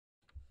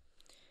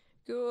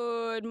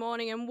Good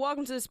morning and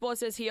welcome to the Sports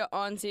Desk here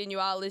on SYN. You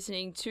are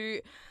listening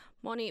to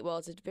Moni. Well,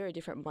 it's a very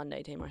different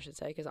Monday team, I should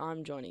say, because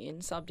I'm joining in,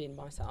 subbed in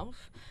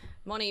myself.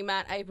 Moni,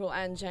 Matt, April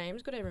and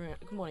James. Good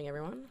morning,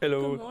 everyone.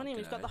 Hello. Good morning.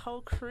 We've got the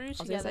whole crew together.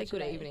 I was going to say good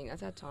today. evening.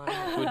 That's our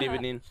time. Good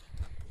evening.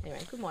 Anyway,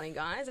 good morning,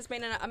 guys. It's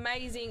been an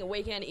amazing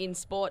weekend in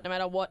sport. No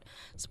matter what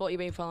sport you've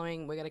been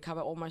following, we're going to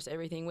cover almost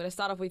everything. We're going to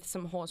start off with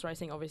some horse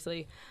racing,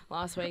 obviously.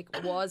 Last week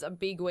was a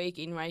big week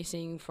in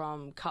racing,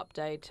 from Cup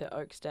Day to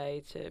Oaks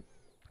Day to...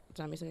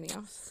 Did I miss anything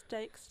else?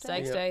 Stakes Day.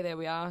 Stakes Day, there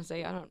we are.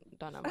 See, I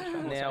don't know much about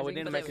horse Now racing, we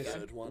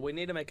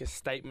need to make a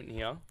statement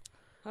here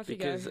Off you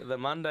because go. the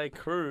Monday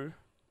crew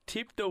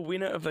tipped the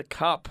winner of the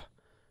cup.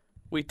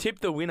 We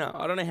tipped the winner.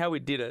 I don't know how we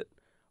did it,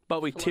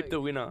 but we tipped the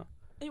winner.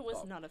 It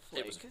was not a fluke.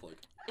 It was a fluke.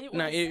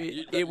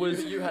 It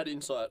was. You had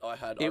insight. I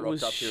had. I It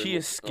was rocked up here sheer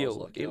and skill. I was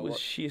like, you It know was what?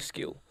 sheer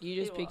skill. You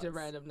just It picked a was.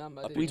 random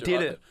number. I didn't We you?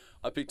 did it.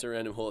 I picked a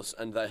random horse,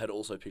 and they had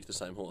also picked the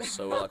same horse.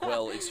 So we're like,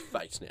 well, it's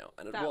fate now,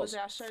 and it That was was.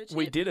 our show tip.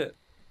 We did it.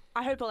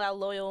 I hope all our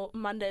loyal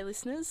Monday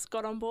listeners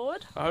got on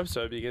board. I hope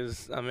so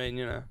because That's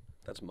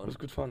it money. was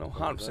good fun.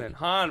 100%. You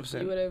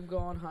 100%. would have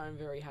gone home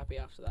very happy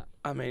after that.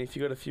 I mean, if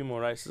you got a few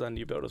more races under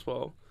your belt as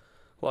well,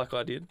 like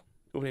I did,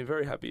 you'll be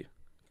very happy.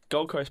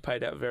 Gold Coast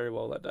paid out very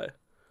well that day.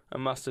 I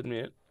must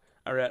admit.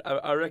 I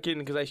reckon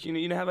because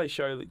you know how they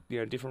show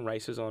different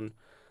races on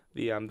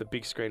the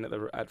big screen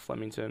at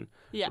Flemington,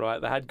 Yeah.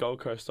 right? They had Gold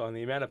Coast on.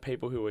 The amount of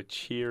people who were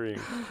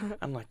cheering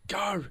and like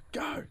go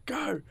go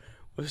go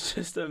was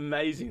just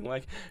amazing.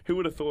 Like who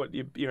would have thought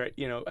you're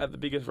at the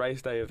biggest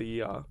race day of the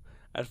year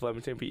at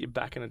Flemington, but you're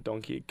backing a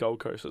donkey at Gold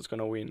Coast that's going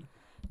to win.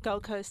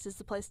 Gold Coast is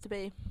the place to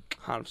be.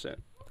 100%.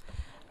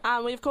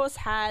 We, of course,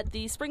 had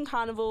the Spring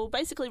Carnival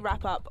basically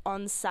wrap up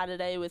on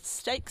Saturday with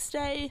Stakes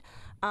Day,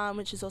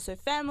 which is also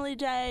Family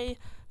Day.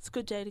 It's a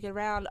good day to get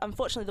around.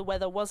 Unfortunately, the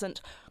weather wasn't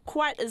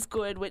quite as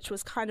good, which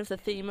was kind of the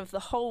theme of the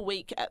whole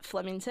week at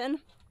Flemington.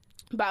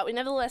 But we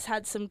nevertheless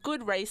had some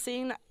good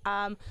racing.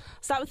 Start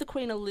with the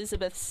Queen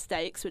Elizabeth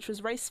Stakes, which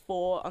was race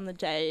 4 on the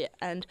day,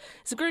 and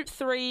it's a Group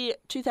 3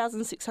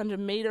 2,600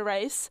 metre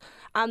race.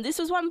 This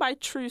was won by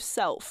True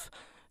Self,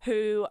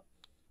 who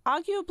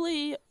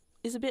arguably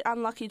is a bit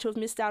unlucky to have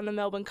missed out on the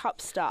Melbourne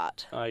Cup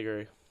start. I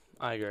agree.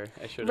 I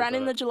should have Ran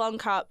in got the it. Geelong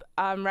Cup,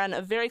 ran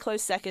a very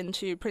close second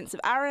to Prince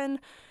of Arran,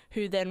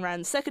 who then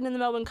ran second in the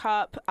Melbourne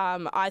Cup.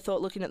 I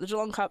thought, looking at the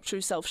Geelong Cup,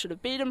 True Self should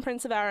have beaten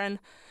Prince of Arran,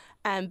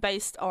 and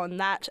based on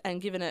that,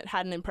 and given it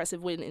had an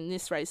impressive win in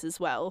this race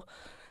as well,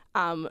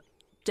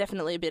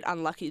 definitely a bit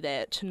unlucky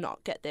there to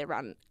not get their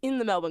run in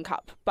the Melbourne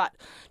Cup. But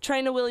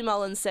trainer Willie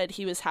Mullins said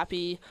he was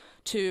happy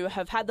to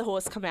have had the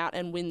horse come out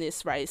and win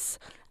this race,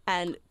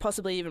 and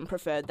possibly even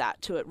preferred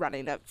that to it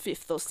running at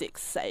 5th or 6th,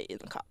 say, in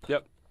the Cup.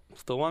 Yep,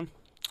 still one.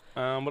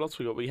 What else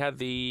we got? We had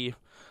the...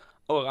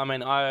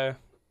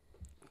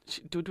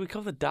 Did we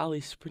cover the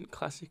Dali Sprint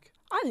Classic?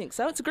 I think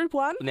so. It's a Group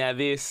 1. Now,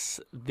 this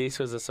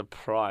was a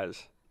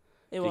surprise.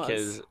 It was.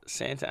 Because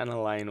Santa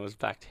Ana Lane was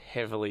backed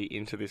heavily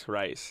into this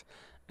race.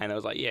 And I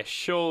was like, yeah,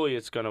 surely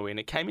it's going to win.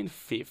 It came in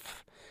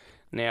 5th.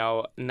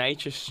 Now,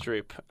 Nature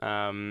Strip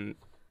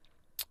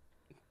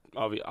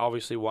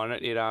obviously won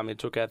it. It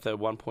took out the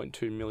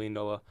 $1.2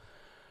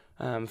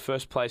 million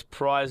first place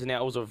prize.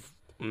 Now, it was an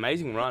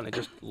amazing run. It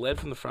just led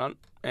from the front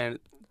and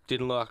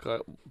didn't look like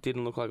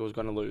it was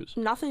going to lose.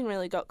 Nothing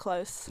really got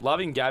close.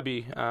 Loving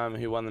Gabby,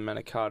 who won the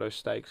Manikato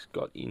Stakes,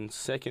 got in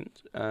second.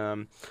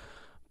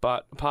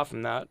 But apart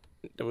from that,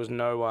 there was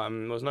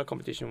no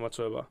competition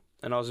whatsoever.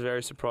 And I was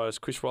very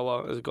surprised. Chris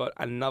Waller has got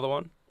another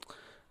one,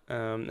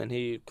 and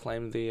he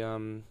claimed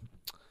the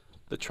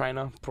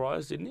trainer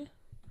prize, didn't he?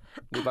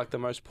 With like the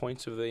most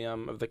points of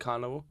the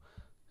carnival.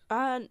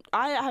 I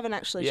haven't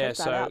actually checked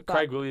that out. So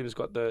Craig Williams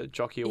got the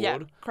jockey award.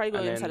 Yeah, Craig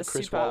Williams and then had a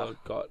Chris Waller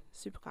got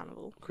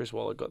Carnival. Chris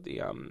Waller got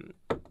the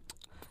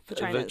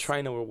trainers.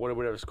 trainer or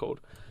whatever it's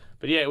called.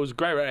 But yeah, it was a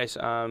great race.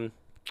 I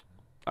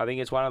think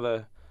it's one of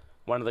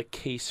the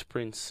key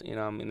sprints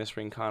in the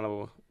Spring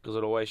Carnival because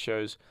it always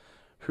shows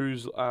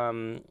who's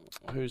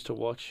to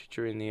watch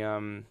during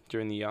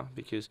the year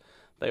because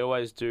they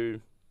always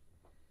do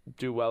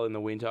well in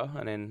the winter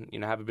and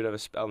then have a bit of a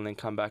spell and then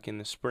come back in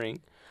the spring.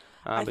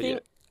 I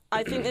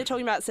think they're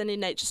talking about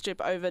sending Nature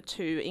Strip over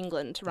to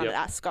England to run at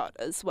Ascot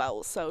as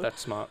well. So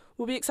that's smart.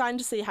 We'll be excited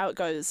to see how it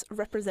goes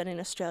representing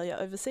Australia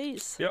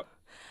overseas. Yep.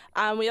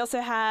 We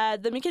also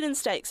had the McKinnon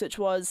Stakes, which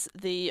was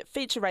the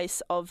feature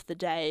race of the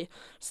day.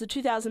 It's the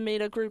 2,000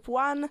 metre Group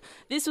 1.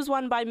 This was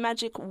won by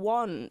Magic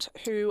Wand,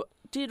 who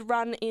did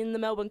run in the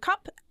Melbourne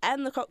Cup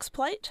and the Cox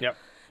Plate. Yep.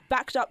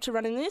 Backed up to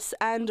running this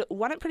and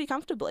won it pretty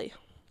comfortably.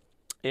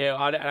 Yeah,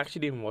 I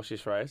actually didn't watch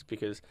this race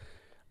because,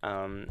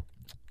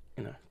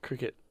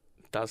 cricket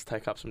does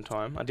take up some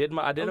time. I did a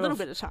little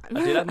bit of time.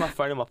 I did have my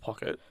phone in my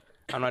pocket,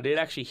 and I did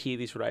actually hear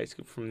this race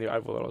from the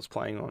oval that I was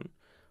playing on,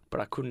 but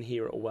I couldn't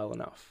hear it well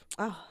enough.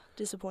 Oh,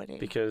 disappointing.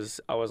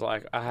 Because I was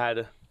like,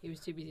 He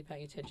was too busy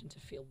paying attention to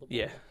field the ball.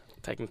 Yeah,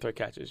 taking 3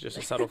 catches, just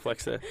a subtle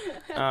flex there.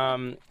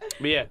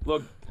 But yeah,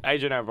 look,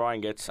 Adrian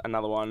O'Brien gets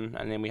another one,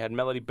 and then we had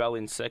Melody Bell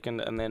in second,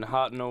 and then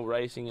Hartnell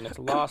racing in its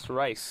last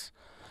race.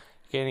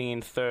 getting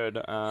in third.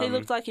 He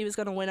looked like he was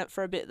going to win it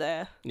for a bit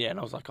there. Yeah, and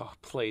I was like, oh,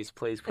 please.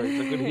 I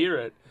could hear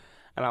it.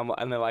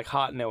 And they're like,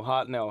 heart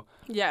nil.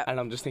 Yeah. And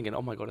I'm just thinking,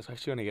 oh my God, it's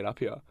actually going to get up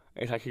here.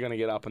 It's actually going to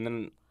get up. And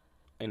then,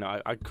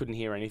 I couldn't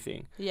hear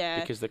anything.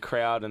 Yeah. Because the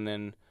crowd and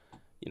then,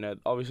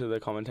 obviously the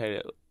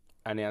commentator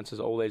announces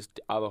all these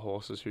other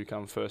horses who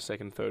come first,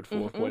 second, third,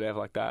 fourth, whatever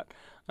like that.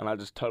 And I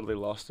just totally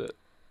lost it.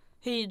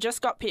 He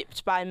just got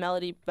pipped by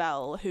Melody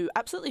Bell, who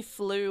absolutely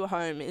flew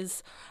home.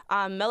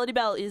 Melody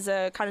Bell is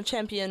a kind of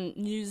champion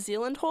New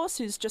Zealand horse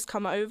who's just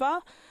come over.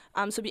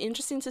 So it'll be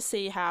interesting to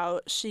see how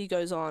she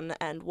goes on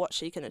and what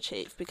she can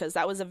achieve, because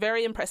that was a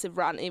very impressive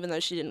run, even though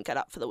she didn't get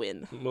up for the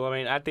win. Well, I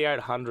mean, at the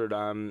 800,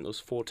 it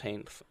was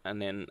 14th,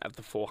 and then at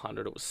the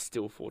 400, it was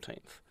still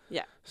 14th.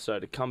 Yeah. So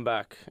to come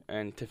back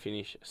and to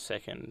finish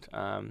second,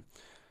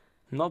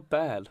 not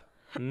bad.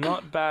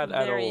 Not bad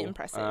at all. Very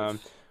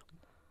impressive.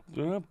 Do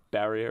you know what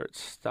barrier it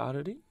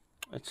started in?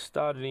 It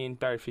started in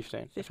barrier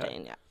 15. 15,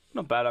 Okay. yeah.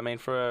 Not bad. I mean,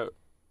 for a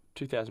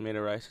 2,000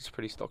 metre race, it's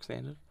pretty stock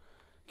standard.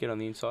 Get on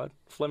the inside.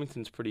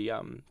 Flemington's pretty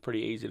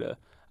easy to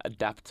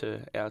adapt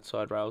to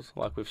outside rails,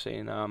 like we've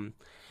seen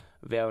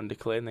Vow and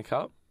Declare in the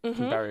Cup,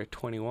 from barrier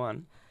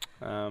 21.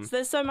 So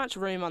there's so much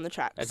room on the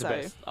track. It's the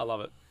best. I love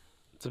it.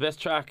 It's the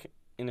best track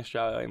in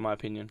Australia, in my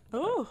opinion.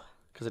 Ooh.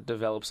 Because it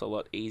develops a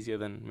lot easier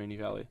than Moonee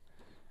Valley.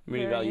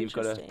 Moonee Very Valley, you've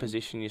got to interesting.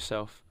 position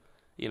yourself,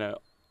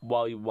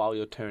 while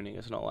you're turning.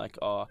 It's not like,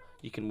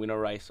 you can win a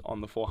race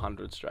on the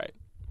 400 straight.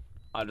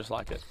 I just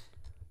like it.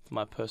 It's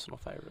my personal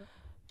favourite.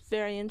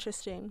 Very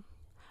interesting.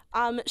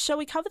 Shall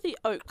we cover the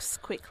Oaks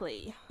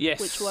quickly? Yes.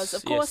 Which was,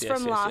 of Yes, course, yes,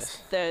 from yes, last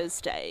yes.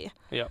 Thursday.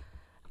 Yep.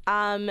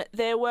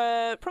 There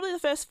were probably the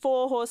first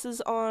 4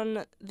 horses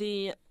on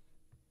the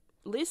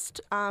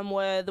list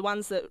were the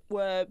ones that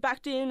were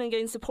backed in and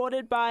getting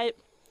supported by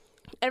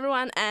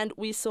everyone, and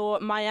we saw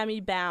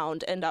Miami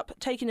Bound end up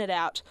taking it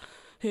out,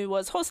 who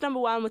was horse number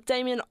 1 with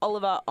Damien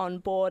Oliver on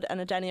board and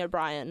a Danny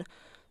O'Brien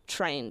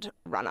trained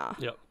runner.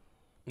 Yep.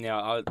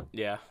 Now,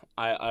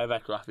 I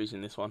backed Ruffies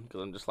in this one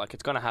because I'm just like,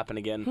 it's going to happen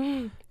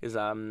again.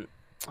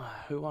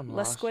 Who won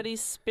last? Lesquetty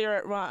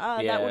Spirit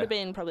Run. Yeah. That would have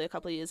been probably a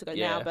couple of years ago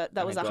Yeah, now, but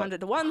that and was it a got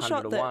 100 to 1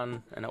 shot. 100 to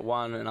 1, and it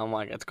won, and I'm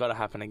like, it's got to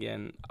happen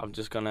again. I'm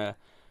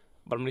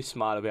really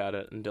smart about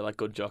it and do like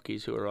good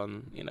jockeys who are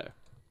on,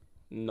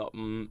 not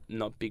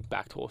big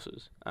backed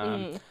horses.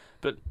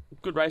 But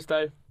good race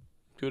day.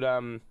 Good,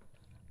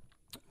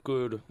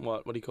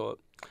 what do you call it?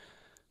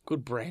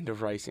 Good brand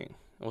of racing.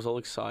 It was all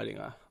exciting.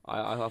 I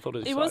thought it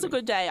was exciting. It was a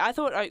good day. I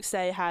thought Oaks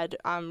Day had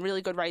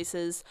really good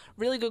races,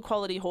 really good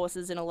quality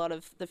horses in a lot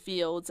of the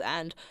fields,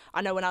 and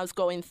I know when I was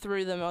going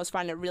through them, I was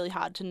finding it really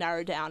hard to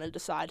narrow down and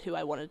decide who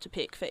I wanted to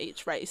pick for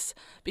each race,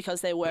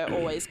 because there were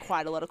always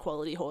quite a lot of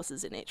quality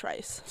horses in each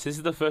race. So this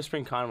is the first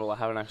Spring Carnival I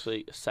haven't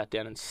actually sat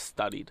down and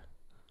studied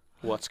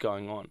what's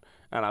going on.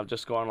 And I've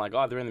just gone like,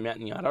 they're in the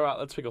mountain yard. All right,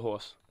 let's pick a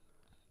horse.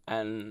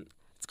 And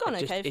It's gone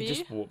okay for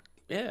you.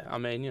 Yeah, I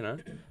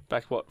mean,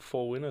 back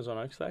 4 winners on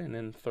Oaks Day and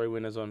then 3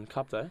 winners on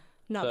Cup Day.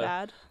 Not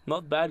bad.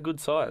 Not bad,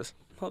 good size.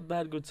 But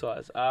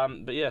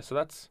yeah, so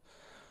that's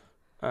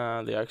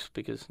the Oaks,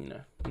 because,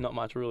 not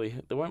much really.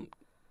 There weren't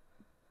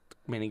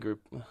many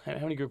group. How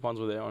many Group 1s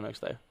were there on Oaks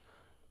Day?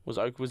 Was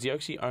the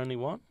Oaks the only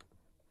one?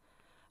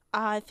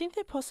 I think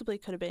there possibly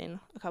could have been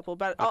a couple,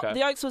 but Okay.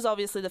 the Oaks was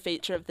obviously the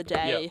feature of the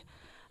day,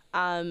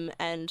 Yep.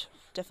 and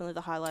definitely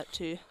the highlight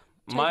to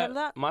take out of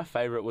that. My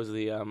favourite was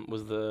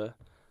the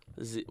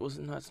it's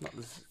not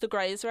The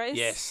Greys race.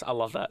 Yes, I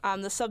love that.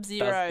 The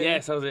Sub-Zero.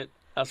 Yes, that was it.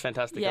 That was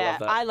fantastic. I Yeah, love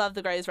that. I love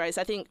the Greys race.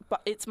 I think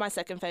it's my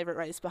second favourite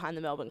race behind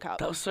the Melbourne Cup.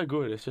 That was so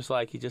good. It's just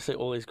like you just see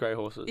all these grey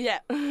horses. Yeah.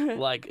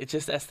 Like it's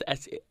just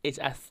it's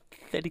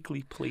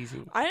aesthetically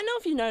pleasing. I don't know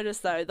if you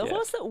noticed, though, the Yeah.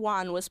 horse that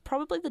won was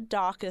probably the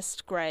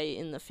darkest grey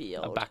in the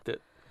field. I backed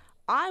it.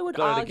 I would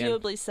Got it again.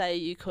 arguably say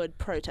you could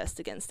protest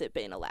against it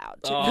being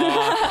allowed to.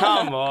 Oh,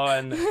 come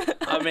on.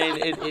 I mean,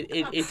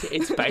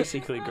 it's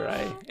basically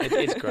grey.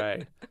 It's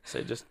grey.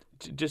 So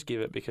just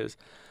give it, because,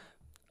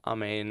 I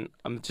mean,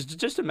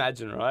 just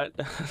imagine, right,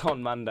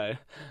 on Monday,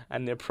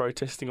 and they're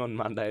protesting on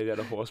Monday about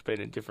a horse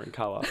being a different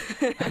colour,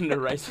 and the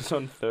race is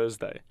on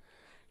Thursday.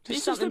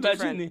 Just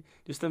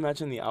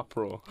imagine the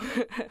uproar.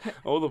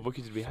 All the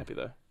bookies would be happy,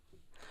 though.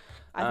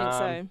 I think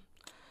so.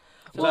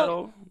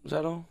 Is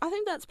that all? I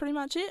think that's pretty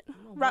much it.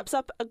 Wraps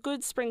up a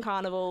good Spring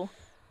Carnival.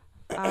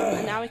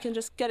 And now we can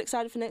just get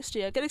excited for next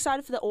year. Get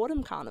excited for the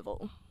Autumn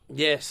Carnival.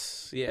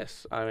 Yes.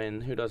 I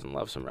mean, who doesn't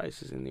love some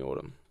races in the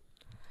autumn?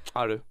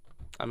 I do.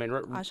 I mean,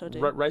 I sure do.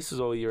 Races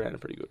all year round are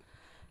pretty good.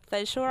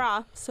 They sure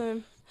are.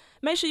 So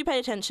make sure you pay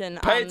attention.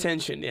 Pay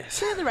attention, yes.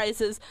 To the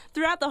races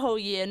throughout the whole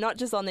year, not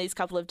just on these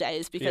couple of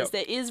days, because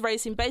there is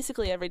racing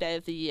basically every day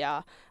of the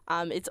year.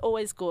 It's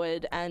always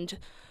good, and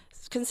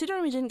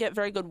considering we didn't get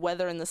very good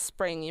weather in the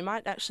spring, you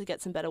might actually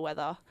get some better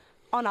weather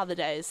on other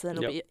days. Then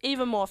it'll be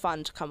even more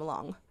fun to come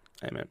along.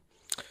 Amen.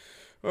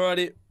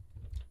 Alrighty.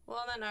 Well,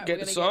 on that note, Get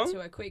we're the going to song? get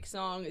to a quick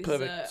song. This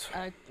Perfect.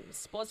 is a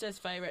Sports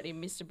Desk favourite in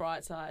Mr.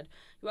 Brightside.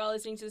 You are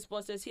listening to the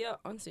Sports Desk here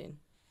on SYN.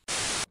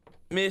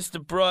 Mr.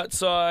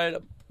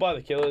 Brightside, By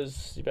the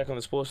Killers. You're back on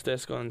the sports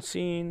desk on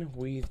scene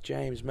with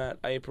James, Matt,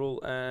 April,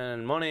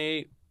 and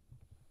Moni.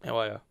 How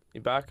are you?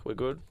 You back? We're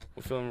good?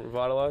 We're feeling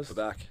revitalised?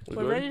 We're back. We're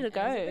good? ready to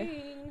go.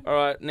 All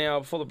right, now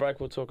before the break,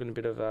 we're talking a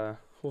bit of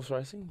horse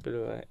racing, a bit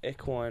of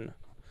equine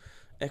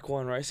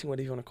racing,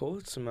 whatever you want to call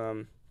it.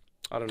 Some,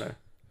 I don't know.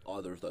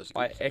 Either of those.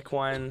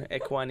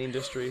 Equine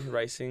industry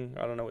racing.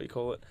 I don't know what you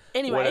call it.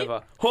 Anyway.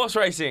 Whatever. Horse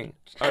racing.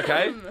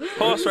 Okay.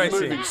 Horse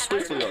racing. Moving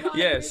swiftly on.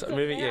 Yes,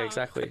 moving. Yeah,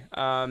 exactly.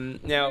 Now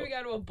we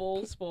go to a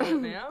ball sport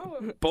now.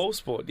 ball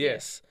sport.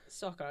 Yes.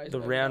 Soccer. is The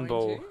what we're round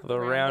going ball. to. The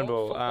round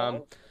ball.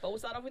 Football. But we'll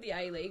start off with the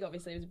A-League.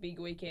 Obviously, it was a big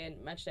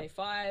weekend. Match day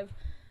 5.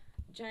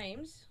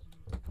 James.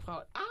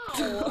 Oh,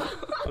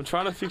 ow! I'm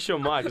trying to fix your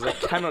mic because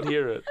I cannot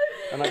hear it,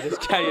 and I just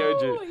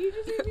KO'd you. You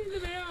just hit me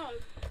in the mouth.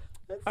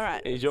 All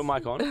right. Is your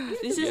mic on?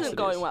 This Yes, isn't it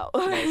going is. well.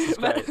 No, this is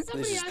great. This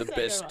is the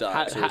Somebody best else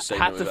start to a Had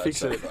segment to we've had fix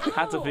so it. far.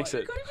 Had to fix You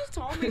it. could have just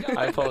told me. Go I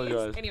like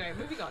apologise. this. Anyway,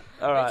 moving on.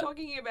 All right. We're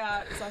talking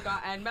about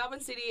soccer, and Melbourne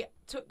City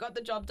got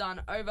the job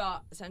done over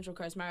Central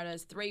Coast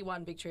Mariners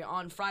 3-1 victory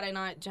on Friday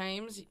night.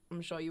 James,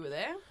 I'm sure you were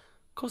there.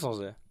 Of course I was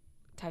there.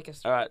 Take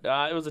us. All right.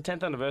 It was the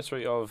 10th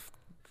anniversary of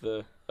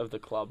the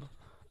club.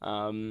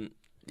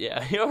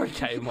 Yeah, you're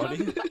okay, Moni.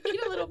 In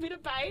a little bit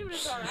of pain, but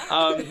it's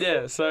all right.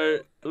 Yeah, so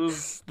it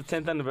was the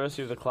 10th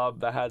anniversary of the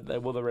club. They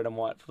wore the red and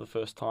white for the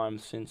first time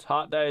since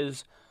Heart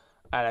Days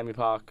at Amy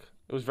Park.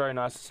 It was very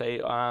nice to see.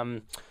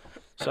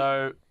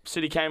 So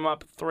City came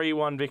up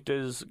 3-1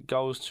 victors.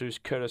 Goals to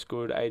Curtis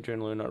Good,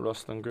 Adrian Luna,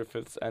 Rosalind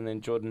Griffiths, and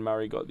then Jordan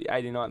Murray got the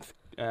 89th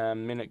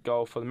minute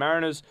goal for the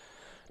Mariners.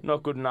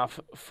 Not good enough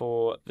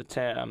for the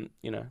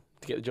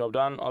to get the job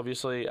done,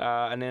 obviously.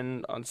 And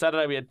then on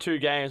Saturday we had 2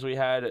 games. We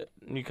had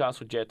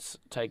Newcastle Jets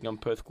taking on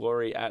Perth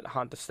Glory at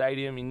Hunter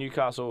Stadium in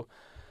Newcastle.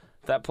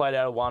 That played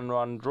out a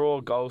 1-1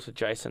 draw. Goals to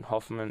Jason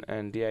Hoffman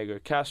and Diego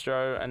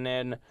Castro. And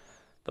then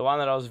the one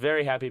that I was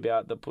very happy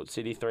about that put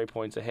City 3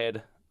 points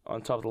ahead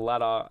on top of the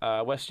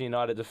ladder, Western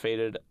United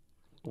defeated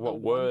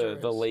what were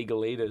the league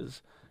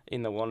leaders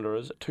in the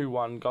Wanderers.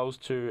 2-1 goals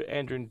to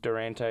Andrew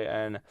Durante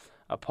and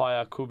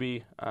Apaya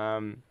Kubi.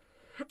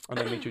 And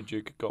then Mitchell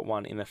Duke got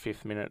one in the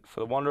 5th minute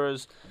for the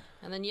Wanderers.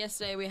 And then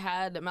yesterday we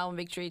had Melbourne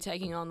Victory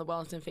taking on the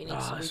Wellington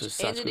Phoenix, This was which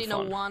such ended good in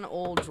fun. a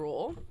 1-1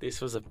 draw.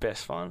 This was the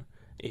best fun.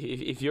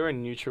 If you're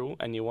in neutral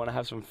and you want to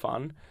have some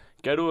fun,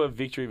 go to a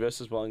Victory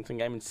versus Wellington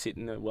game and sit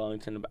in the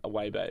Wellington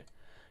away bay.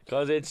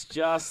 Because it's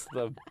just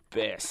the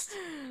best.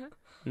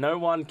 No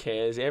one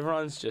cares.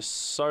 Everyone's just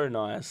so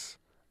nice.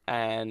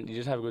 And you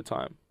just have a good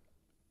time.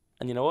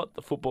 And you know what?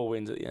 The football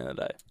wins at the end of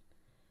the day.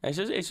 And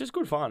it's just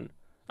good fun.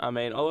 I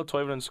mean, Ola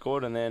Toivonen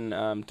scored and then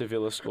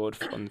Davila scored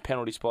on the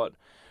penalty spot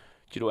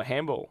due to a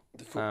handball.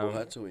 The football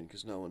had to win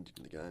because no one did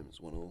in the game. It was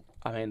 1-1.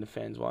 I mean, the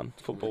fans won.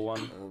 Football won.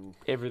 Um,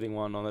 Everything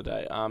won on the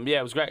day. Yeah,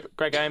 it was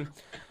great game.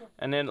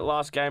 And then the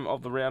last game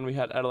of the round, we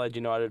had Adelaide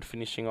United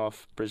finishing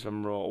off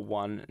Brisbane Roar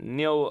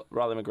 1-0.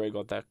 Riley McGree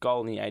got that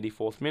goal in the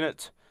 84th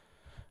minute.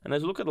 And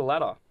as we look at the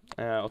ladder,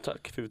 I'll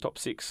take you through the top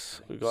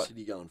 6. We got.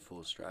 City going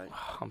 4 straight.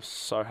 I'm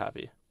so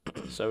happy.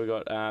 So we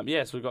got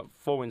so we got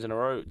 4 wins in a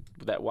row,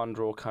 with that one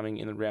draw coming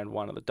in the round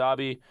 1 of the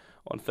derby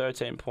on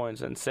 13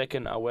 points, and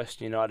second are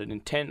Western United in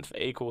 10th,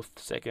 equal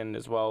second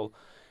as well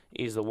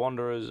is the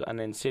Wanderers, and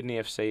then Sydney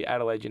FC,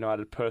 Adelaide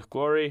United, Perth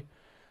Glory,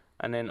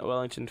 and then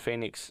Wellington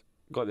Phoenix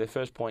got their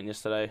first point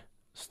yesterday,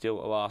 still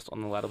last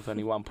on the ladder with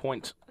only 1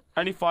 point.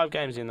 Only 5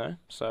 games in though,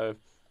 so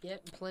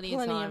Yep, plenty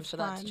of time for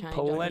that to change.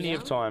 plenty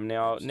of time.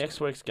 Now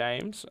next week's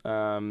games,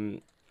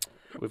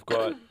 we've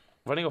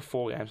only got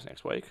 4 games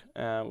next week.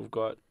 We've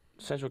got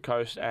Central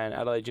Coast and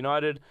Adelaide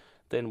United,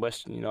 then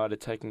Western United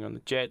taking on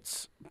the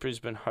Jets,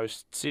 Brisbane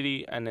host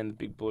City, and then the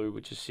Big Blue,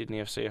 which is Sydney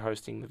FC,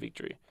 hosting the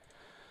Victory.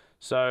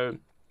 So,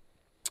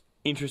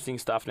 interesting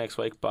stuff next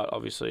week, but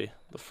obviously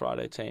the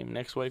Friday team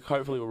next week.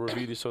 Hopefully we'll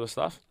review this sort of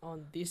stuff.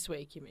 On this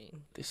week, you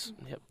mean? This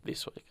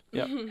week.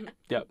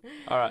 Yep.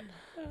 All right.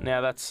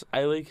 Now that's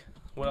A-League.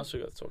 What else we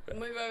got to talk about?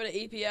 Move over to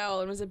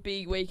EPL. It was a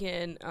big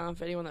weekend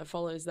for anyone that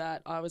follows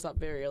that. I was up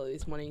very early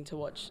this morning to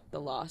watch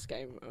the last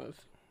game of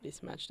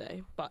this match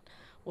day. But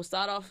we'll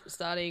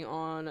starting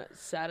on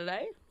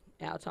Saturday,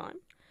 our time,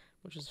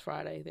 which was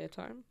Friday, their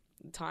time.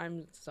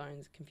 Time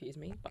zones confuse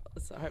me, but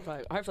so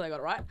hopefully I got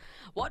it right.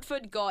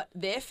 Watford got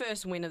their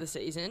first win of the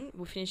season.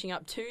 We're finishing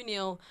up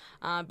 2-0,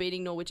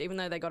 beating Norwich, even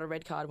though they got a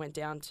red card, went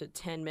down to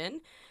 10 men.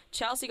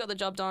 Chelsea got the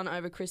job done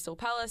over Crystal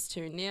Palace,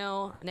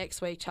 2-0.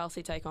 Next week,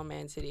 Chelsea take on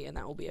Man City, and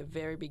that will be a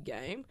very big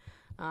game.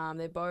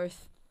 They're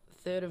both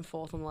 3rd and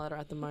 4th on the ladder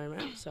at the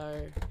moment,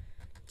 so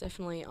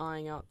definitely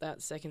eyeing up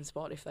that second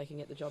spot if they can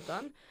get the job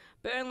done.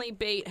 Burnley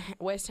beat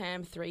West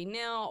Ham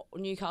 3-0.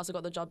 Newcastle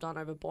got the job done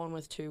over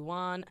Bournemouth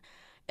 2-1.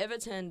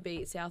 Everton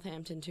beat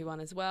Southampton 2-1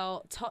 as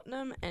well.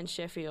 Tottenham and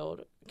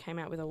Sheffield came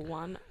out with a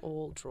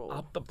 1-1 draw.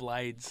 Up the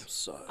blades.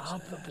 So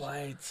Up sad. the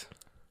blades.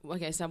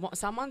 Okay, so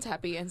someone's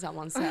happy and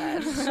someone's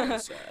sad. So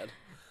sad.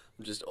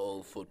 I'm just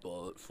all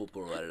football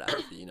related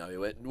apathy. You know, we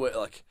went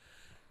like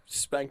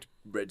spanked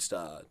Red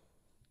Star.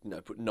 You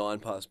know, put 9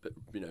 past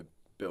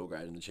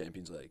Belgrade in the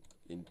Champions League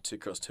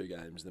across 2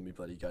 games. Then we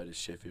bloody go to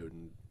Sheffield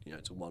and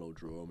it's a 1-1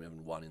 draw, and we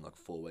haven't won in like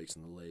 4 weeks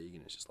in the league,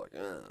 and it's just like,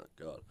 oh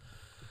god.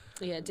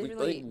 Yeah, I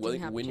definitely. think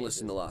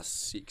winless in the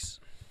last 6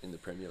 in the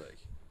Premier League,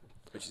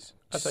 which is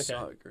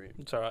so grim.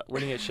 It's all right.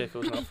 Winning at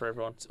Sheffield's not for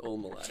everyone. It's all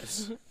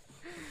Malays.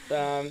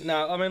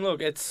 No, I mean,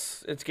 look,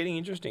 it's getting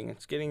interesting.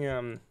 It's getting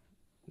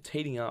it's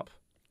heating up,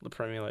 the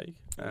Premier League.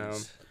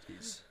 It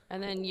is.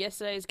 And then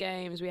yesterday's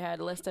games, we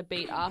had Leicester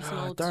beat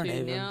Arsenal don't 2-0.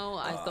 even.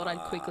 I thought I'd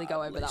quickly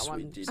go over that least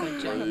we one. didn't So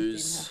Jack didn't have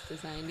lose. to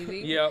say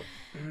anything. Yep.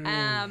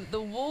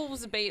 The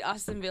Wolves beat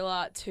Aston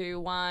Villa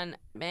 2-1.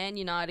 Man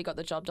United got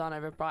the job done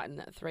over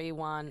Brighton at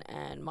 3-1.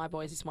 And my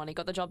boys this morning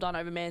got the job done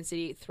over Man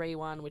City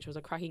 3-1, which was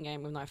a cracking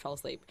game when I fell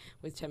asleep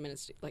with 20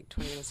 minutes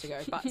to go.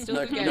 But still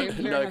a good game.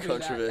 Very No happy with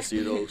that. controversy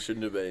at all.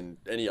 Shouldn't have been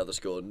any other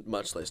score,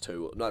 much less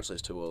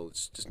 2-2.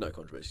 It's just no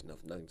controversy.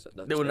 Nothing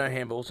There were no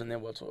handballs in there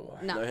whatsoever.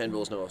 No. No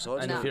handballs, no offsides.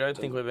 And No. if you don't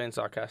think we're being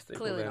sarcastic,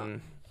 Clearly well, then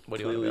not. what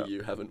do you want Clearly, about?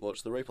 you haven't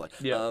watched the replay.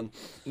 Yeah.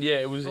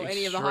 Yeah, it was Or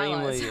any of the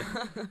highlights.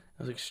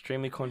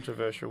 extremely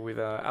controversial with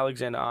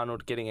Alexander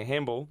Arnold getting a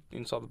handball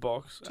inside the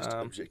box. Just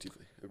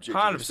objectively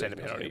 100% a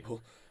penalty.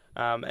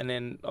 And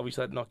then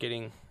obviously not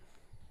getting,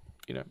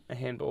 a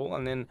handball.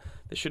 And then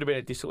there should have been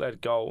a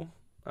disallowed goal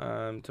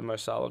to Mo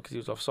Salah because he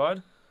was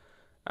offside.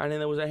 And then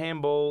there was a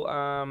handball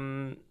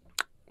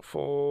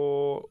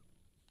for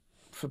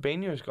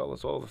Fabinho's goal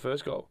as well, the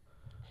first goal.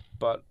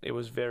 But it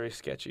was very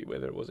sketchy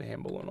whether it was a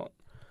handball or not.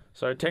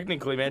 So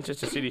technically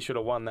Manchester City should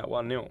have won that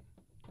 1-0.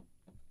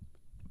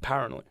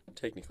 Apparently.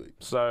 Technically.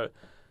 So,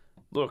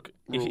 look.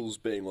 Rules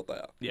being what they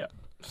are. Yeah.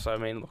 So, I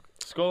mean, look.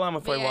 Scoreline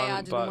with 3-1. VAR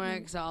didn't but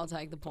work, so I'll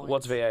take the point.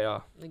 what's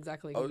VAR?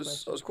 Exactly. I good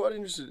was question. quite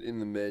interested in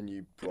the Man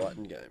U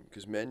Brighton game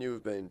because Man U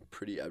have been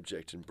pretty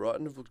abject and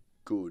Brighton have looked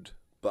good,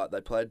 but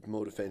they played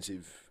more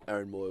defensive.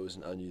 Aaron Moy was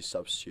an unused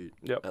substitute,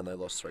 and they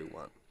lost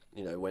 3-1.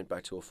 Went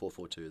back to a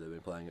 4-4-2. They've been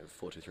playing at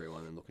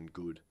 4-2-3-1 and looking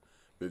good.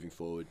 Moving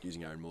forward,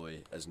 using Aaron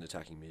Moy as an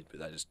attacking mid,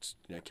 but they just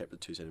kept the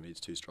 2 centre mids,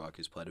 2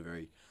 strikers, played a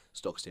very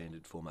stock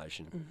standard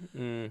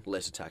formation.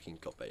 Less attacking,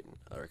 got beaten.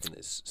 I reckon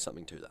there's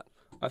something to that.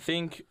 I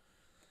think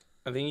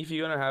if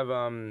you're gonna have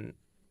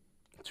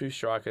 2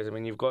 strikers, I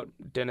mean you've got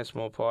Dennis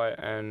Maupay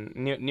and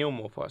Neil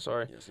Maupay,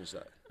 sorry, Yeah, I was gonna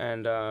say.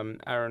 and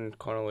Aaron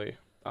Connolly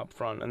up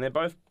front, and they're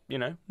both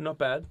not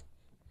bad,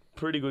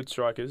 pretty good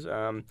strikers.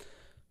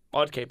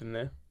 I'd keep them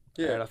there.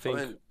 Yeah, and I think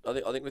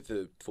with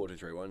the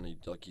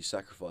 4-2-3-1, you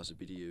sacrifice a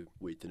bit of your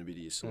width and a bit of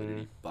your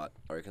solidity. But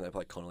I reckon they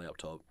play Connolly up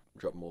top,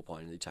 drop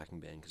Maupay in the attacking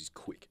band because he's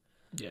quick.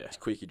 Yeah, He's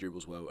quick, he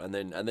dribbles well, and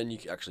then you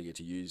actually get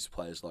to use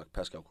players like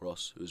Pascal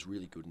Gross, who was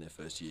really good in their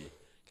first year,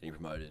 getting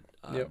promoted,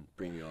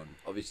 bringing on.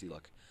 Obviously,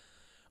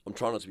 I'm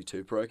trying not to be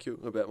too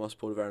parochial about my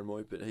support of Aaron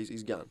Moy, but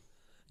he's gun.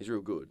 He's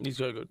real good. He's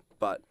so good.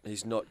 But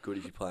he's not good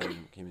if you're playing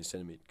him in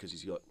centre mid because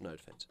he's got no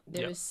defence.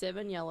 There were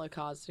 7 yellow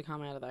cards to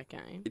come out of that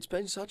game. It's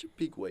been such a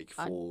big week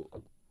for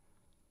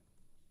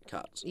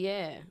cards.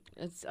 Yeah,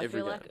 I Every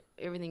feel like game.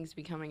 everything's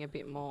becoming a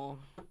bit more.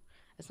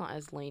 It's not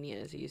as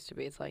lenient as it used to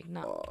be. It's like,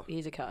 no,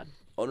 here's a card.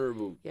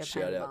 Honourable Yeah,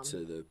 shout pain out bum. to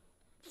the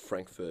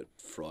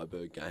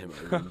Frankfurt-Freiburg game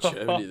over in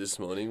Germany this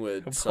morning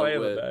where Play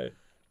of the day.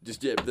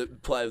 the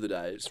play of the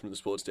day is from the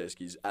sports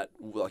desk is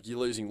you're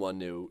losing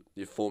 1-0,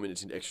 you're 4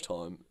 minutes into extra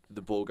time,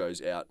 the ball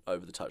goes out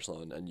over the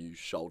touchline and you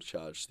shoulder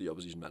charge the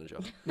opposition manager.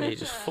 Yeah, he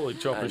just fully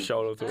dropped his And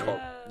shoulder through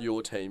it.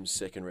 Your team's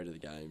second red of the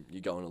game,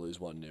 you're going to lose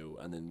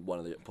 1-0 and then one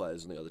of the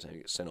players on the other team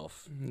gets sent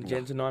off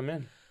Get to 9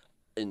 men.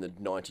 in the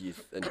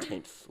 90th and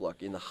 10th,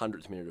 in the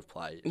 100th minute of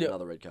play,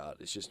 another red card.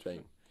 It's just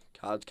been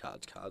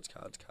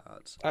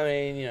cards. I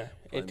mean, it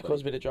Blame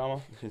caused a bit of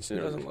drama. Is Who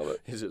doesn't love it?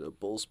 Is it a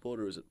ball sport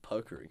or is it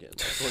poker again?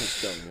 What is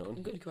going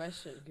on? Good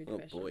question. Oh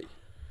boy.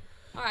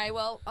 All right,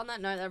 well, on that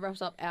note, that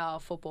wraps up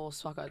our football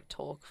soccer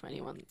talk for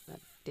anyone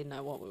that didn't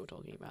know what we were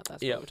talking about.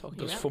 That's what we're talking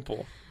it was about.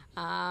 football.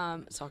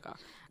 Soccer.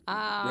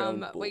 Round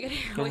ball. We're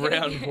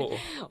Round ball.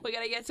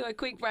 gonna get to a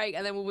quick break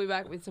and then we'll be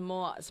back with some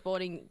more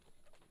sporting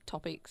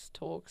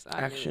talks.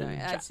 I don't Action know.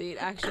 That's it.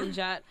 Action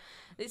chat.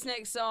 This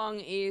next song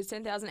is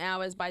 10,000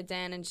 Hours by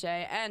Dan and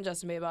Shay and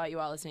Justin Bieber. You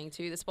are listening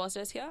to the Sports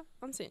Desk here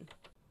on Sin.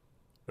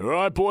 All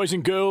right, boys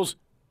and girls,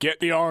 get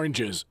the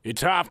oranges.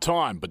 It's half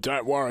time, but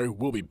don't worry,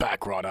 we'll be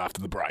back right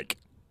after the break.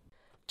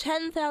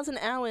 10,000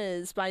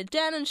 Hours by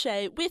Dan and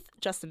Shay with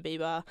Justin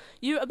Bieber.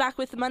 You are back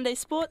with the Monday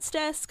Sports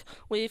Desk.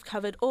 We've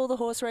covered all the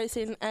horse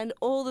racing and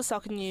all the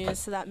soccer news,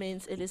 so that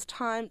means it is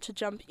time to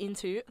jump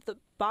into the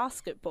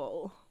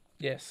basketball.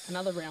 Yes.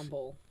 Another round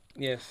ball.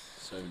 Yes.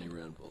 So many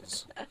round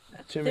balls.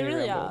 Too They many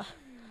really round are. balls.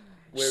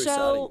 Where are we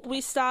Shall starting?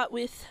 we start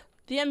with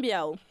the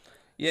NBL?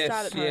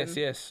 Start at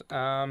Yes.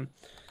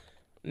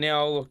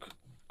 Now, look,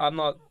 I'm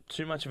not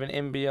too much of an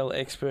NBL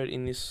expert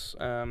in this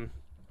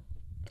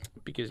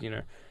because,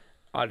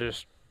 I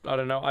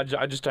don't know. I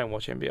just don't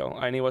watch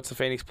NBL. I only watch the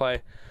Phoenix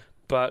play,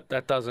 but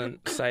that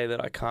doesn't say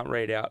that I can't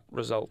read out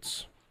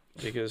results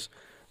because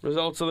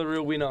results are the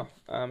real winner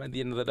at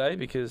the end of the day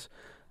because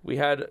we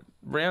had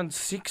round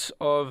 6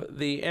 of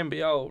the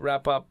NBL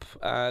wrap up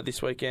this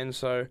weekend.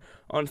 So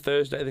on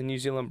Thursday, the New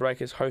Zealand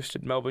Breakers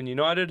hosted Melbourne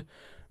United.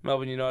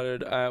 Melbourne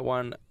United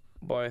won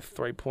by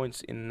 3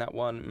 points in that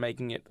one,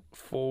 making it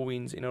 4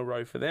 wins in a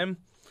row for them.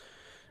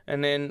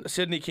 And then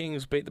Sydney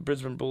Kings beat the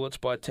Brisbane Bullets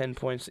by 10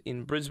 points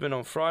in Brisbane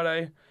on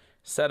Friday.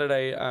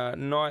 Saturday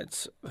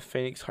night, the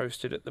Phoenix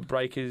hosted at the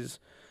Breakers.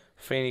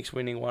 Phoenix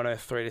winning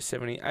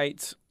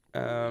 103-78.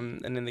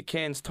 And then the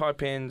Cairns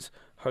Taipans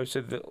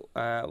hosted the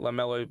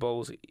LaMelo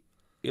Ball's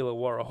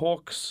Illawarra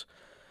Hawks.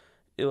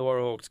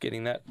 Illawarra Hawks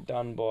getting that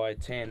done by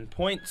 10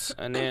 points.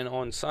 And then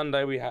on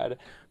Sunday we had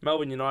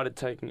Melbourne United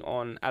taking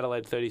on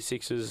Adelaide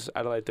 36ers.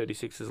 Adelaide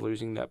 36ers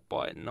losing that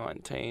by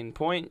 19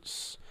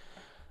 points,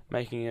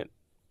 making it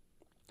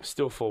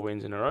still 4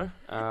 wins in a row.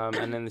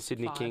 And then the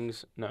Sydney 5.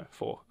 Kings... No,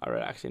 4. I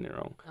read actually it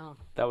wrong. Oh.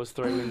 That was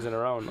 3 wins in a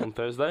row on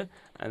Thursday.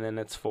 And then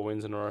that's 4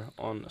 wins in a row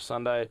on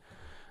Sunday.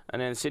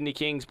 And then Sydney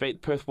Kings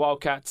beat Perth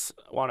Wildcats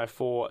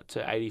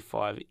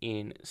 104-85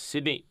 in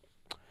Sydney.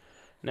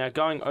 Now,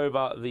 going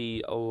over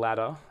the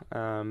ladder,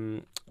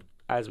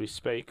 as we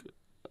speak,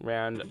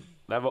 most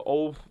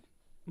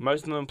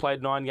of them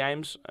played 9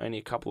 games, only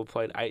a couple have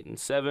played 8 and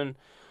 7.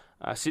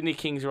 Sydney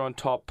Kings are on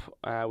top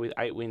with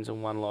 8 wins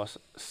and 1 loss.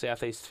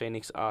 Southeast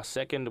Phoenix are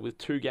second with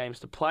 2 games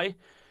to play,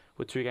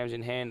 with 2 games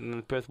in hand, and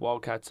the Perth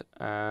Wildcats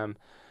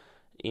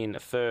in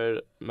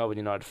third, Melbourne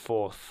United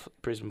fourth,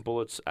 Brisbane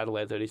Bullets,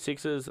 Adelaide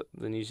 36ers,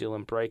 the New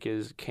Zealand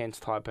Breakers, Cairns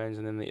Taipans,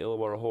 and then the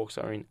Illawarra Hawks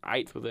are in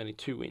 8th with only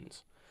 2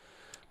 wins.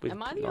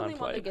 Am I the only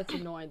one that gets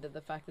annoyed that the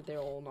fact that they're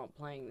all not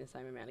playing the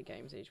same amount of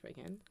games each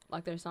weekend?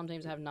 Like, there's some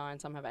teams that have 9,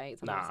 some have 8,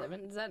 some have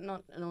 7. Does that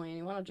not annoy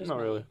anyone, or just not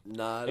me? really?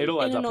 No, it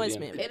annoys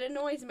me. It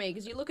annoys me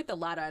because you look at the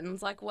ladder and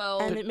it's like, well,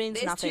 and it means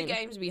there's nothing. 2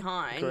 games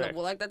behind. Correct.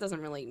 Well, like that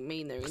doesn't really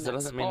mean they're in that Because it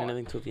doesn't mean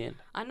anything till the end.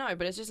 I know,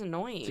 but it's just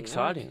annoying. It's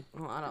exciting.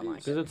 Like, I don't like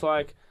it. Because it's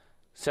like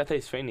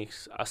Southeast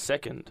Phoenix are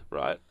second,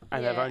 right?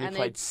 And they've only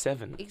played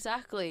 7.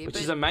 Exactly. Which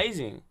is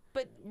amazing.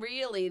 But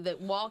really, the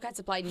Wildcats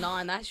have played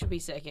 9. That should be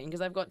second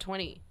because they've got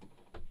 20.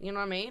 You know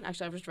what I mean?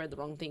 Actually, I've just read the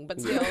wrong thing. But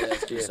still,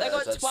 they've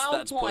got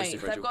 12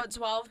 points. They've got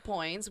 12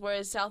 points,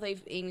 whereas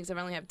Southeast Phoenix have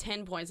only have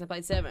 10 points and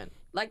played 7.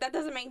 Like, that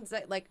doesn't mean...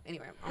 Like,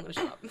 anyway, I'm going to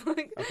shut up.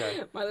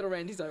 Okay. My little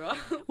rant is over.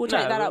 We'll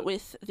take that up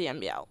with the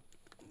NBL.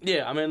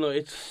 Yeah, I mean, look,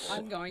 it's...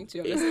 I'm going to.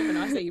 I'm going to send a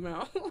nice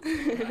email.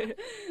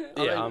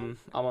 Yeah, I'm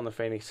on the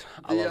Phoenix.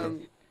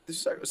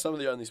 This is some of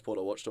the only sport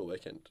I watched all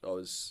weekend. I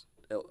was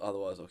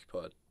otherwise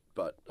occupied,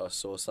 but I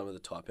saw some of the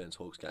Taipans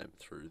Hawks game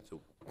through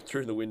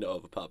the window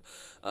of a pub,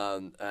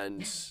 and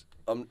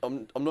I'm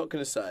not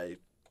going to say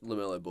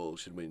LaMelo Ball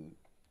should win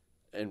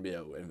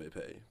NBL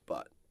MVP,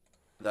 but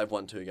they've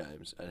won 2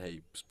 games, and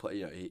he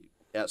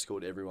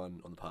outscored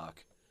everyone on the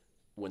park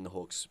when the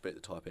Hawks beat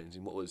the Taipans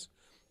in what was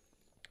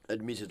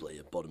admittedly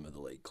a bottom of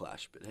the league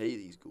clash, but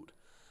he's good.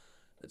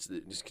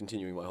 Just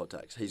continuing my hot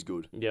takes. He's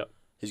good. Yep.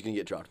 He's going to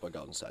get drafted by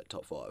Golden State,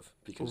 top 5,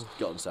 because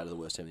Golden State are the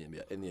worst team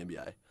in the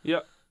NBA.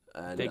 Yep.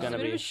 And they're going to It's a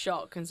bit be of a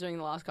shock considering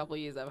the last couple of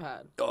years they've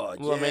had. Oh,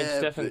 well, I mean,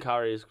 Stephen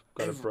Curry's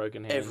got a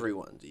broken hand.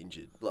 Everyone's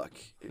injured.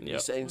 Like,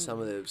 you've seen some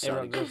of the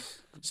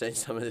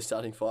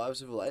starting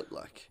 5s of late.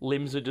 Like,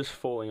 limbs are just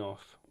falling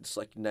off. It's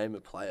like name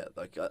a player.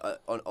 Like,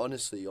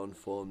 honestly, on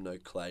form, no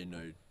Clay,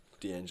 no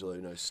D'Angelo,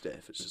 no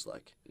Steph. It's just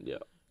like, There's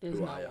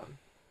who no are you?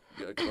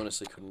 one. I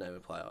honestly couldn't name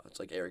a player. It's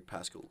like Eric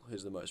Pascal,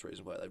 who's the most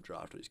recent player they've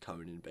drafted. He's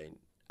coming in and been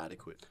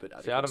adequate.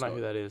 See, I don't know who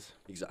that is.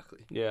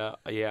 Exactly. No.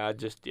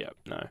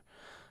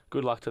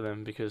 Good luck to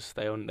them because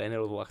they need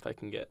all the luck they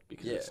can get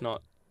because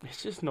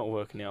it's just not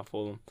working out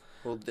for them.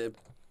 Well, they're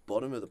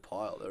bottom of the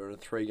pile. They're on a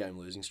 3-game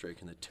losing streak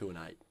and they're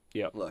 2-8.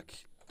 Yeah.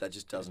 Like, that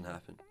just doesn't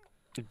happen.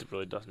 It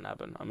really doesn't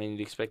happen. I mean,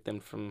 you'd expect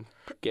them from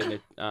getting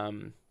it,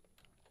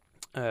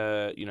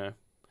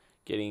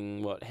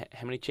 getting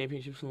how many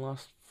championships in the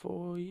last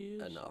 4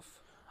 years?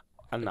 Enough.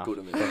 A good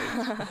amount.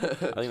 I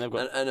think they've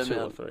got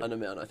an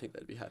amount I think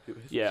they'd be happy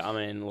with. Yeah, I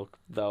mean, look,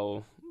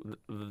 they'll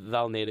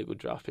need a good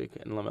draft pick,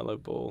 and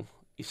LaMelo Ball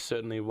is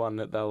certainly one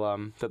that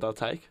they'll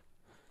take.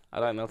 I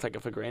don't think they'll take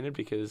it for granted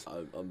because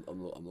I'm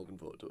looking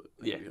forward to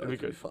it. It'll be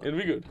good. It'll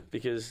be good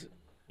because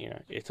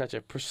it's such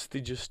a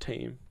prestigious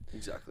team.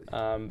 Exactly.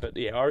 But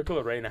yeah, Oracle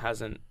Arena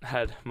hasn't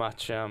had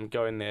much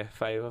go in their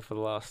favour for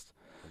the last.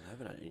 They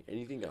haven't had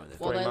anything going there.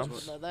 Well, 3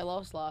 months. They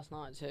lost last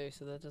night too,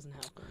 so that doesn't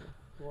help them.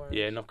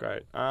 Yeah, not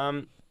great.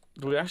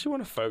 Do we actually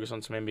want to focus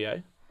on some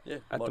NBA? Yeah,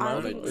 at the I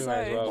moment, think we so.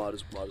 may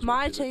as well.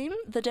 My team,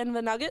 the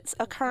Denver Nuggets,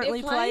 are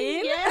currently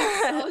playing.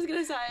 Yes, I was going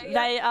to say. Yeah.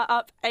 They are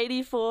up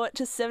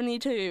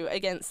 84-72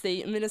 against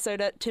the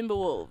Minnesota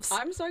Timberwolves.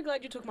 I'm so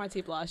glad you took my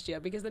tip last year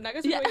because the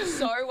Nuggets were doing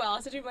so well. I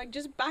said to him, like,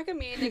 just back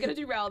them in. They're going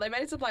to do well. They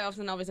made it to the playoffs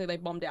and obviously they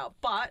bombed out.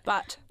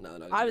 But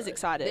no, I was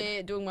excited.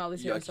 They're doing well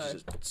this year. Jokic So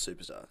is a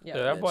superstar. Yeah,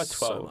 they're up by 12.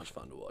 So much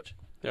fun to watch.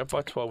 They're up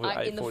by 12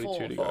 with in the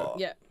 8:42 to fourth. go.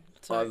 Yeah.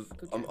 So,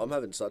 I'm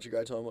having such a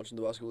great time watching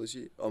the basketball this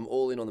year. I'm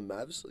all in on the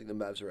Mavs. I think the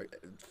Mavs are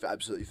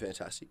absolutely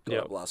fantastic.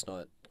 Got up last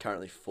night.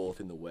 Currently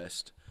 4th in the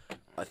West.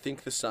 I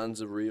think the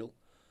Suns are real.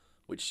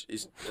 which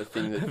is a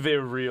thing that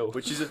They're real.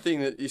 which is a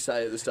thing that you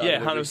say at the start of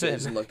every 100%.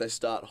 season. Like they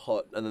start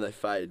hot and then they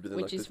fade, but then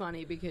Which like is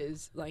funny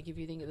because, like, if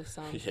you think of the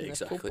Suns Yeah, in the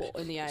exactly.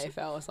 football in the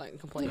AFL, it's like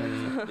completely.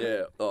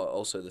 yeah. Oh,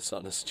 also the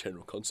Sun is a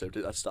general concept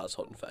that starts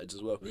hot and fades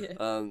as well.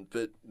 Yeah.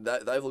 But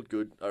they've looked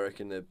good. I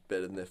reckon they're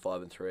better than their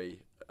 5-3.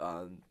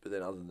 But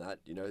then other than that,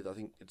 I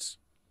think it's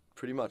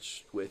pretty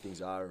much where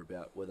things are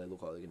about where they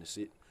look like they're going to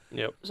sit.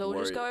 Yep. So we'll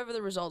just go over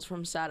the results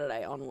from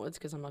Saturday onwards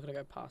because I'm not going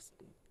to go past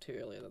too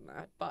earlier than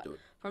that. But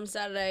from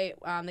Saturday,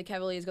 the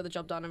Cavaliers got the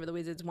job done over the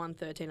Wizards,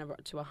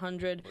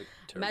 113-100.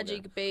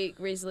 Magic beat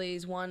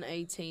Grizzlies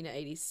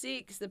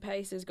 118-86. The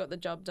Pacers got the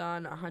job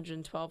done,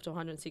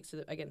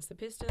 112-106 against the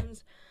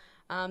Pistons.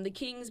 The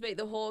Kings beat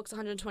the Hawks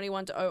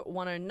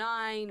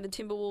 121-109. The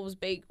Timberwolves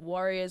beat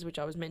Warriors, which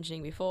I was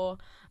mentioning before,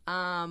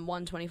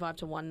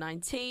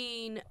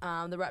 125-119.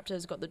 The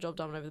Raptors got the job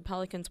done over the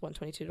Pelicans,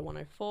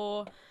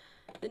 122-104.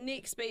 The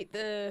Knicks beat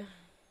the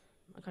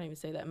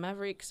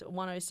Mavericks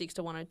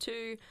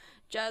 106-102.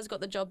 Jazz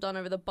got the job done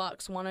over the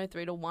Bucks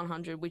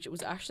 103-100, which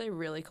was actually a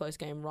really close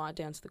game right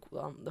down to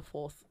the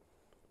fourth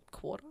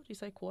quarter. Do you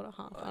say quarter?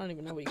 Half? I don't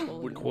even know what you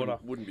call it. Quarter.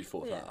 Wouldn't be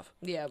fourth half.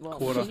 Yeah, well,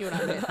 Quarter. you know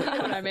what I meant. You know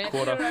what I meant.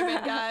 Quarter. You know what I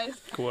meant, guys.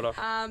 Quarter.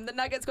 The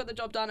Nuggets got the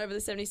job done over the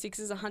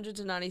 76ers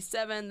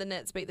 100-97. The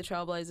Nets beat the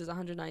Trailblazers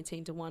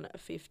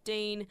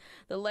 119-115.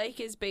 The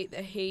Lakers beat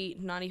the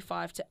Heat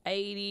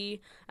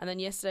 95-80. And then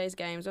yesterday's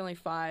games, only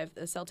 5.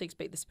 The Celtics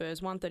beat the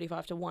Spurs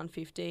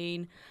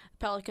 135-115.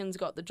 Pelicans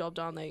got the job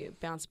done. They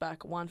bounced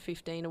back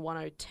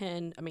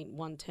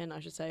 110 I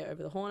should say,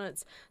 over the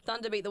Hornets.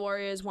 Thunder beat the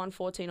Warriors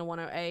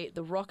 114-108.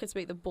 The Rockets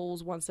beat the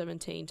Bulls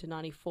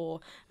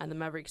 117-94. And the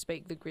Mavericks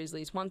beat the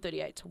Grizzlies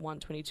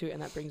 138-122.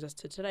 And that brings us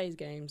to today's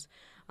games.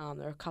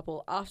 There are a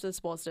couple after the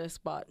sports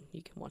desk, but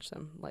you can watch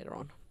them later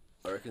on.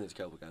 I reckon there's a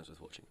couple of games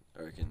worth watching.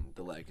 I reckon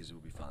the Lakers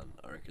will be fun.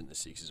 I reckon the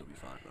Sixers will be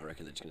fun. I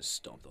reckon they're just going to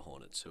stomp the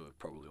Hornets, who are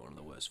probably one of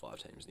the worst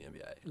 5 teams in the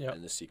NBA. Yep.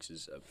 And the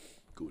Sixers are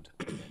good.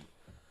 And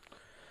I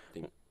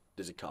think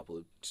there's a couple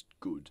of just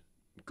good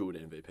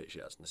MVP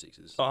shouts in the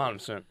Sixers. Oh,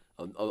 100%.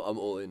 I'm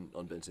all in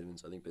on Ben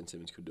Simmons. I think Ben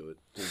Simmons could do it.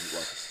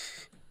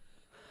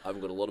 I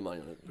haven't got a lot of money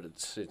on it, but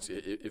if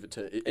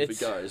it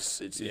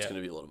goes, it's going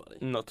to be a lot of money.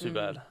 Not too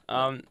bad.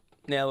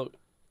 Now, look,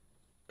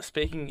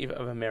 speaking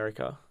of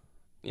America,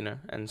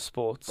 and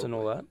sports and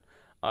all that,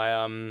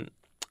 I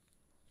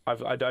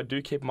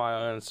do keep my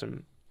eye on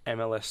some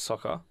MLS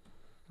soccer,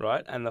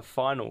 right? And the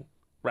final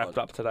wrapped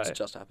up today. It's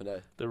just happened,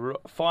 eh? The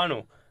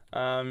final.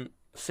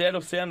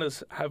 Seattle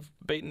Sounders have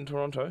beaten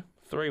Toronto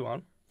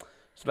 3-1.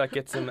 So that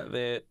gets them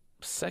their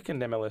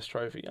second MLS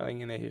trophy, I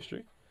think, in their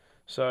history.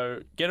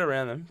 So get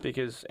around them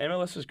because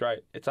MLS is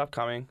great. It's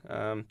upcoming.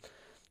 They've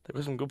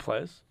got some good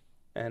players,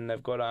 and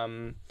they've got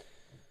some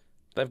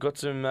what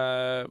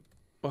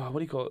do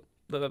you call it?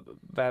 They've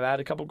had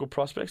a couple of good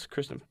prospects.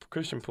 Christian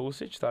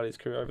Pulisic started his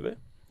career over there,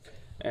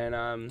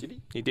 and did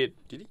he? He did.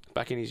 Did he?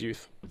 Back in his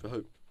youth. For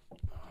who?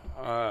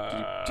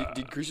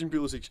 Did Christian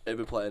Pulisic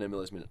ever play an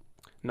MLS minute?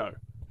 No,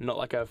 not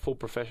like a full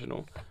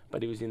professional,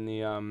 but he was in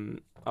the.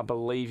 I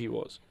believe he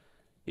was.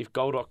 If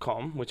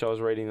Goal.com, which I was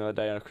reading the other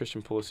day on a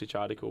Christian Pulisic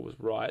article, was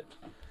right,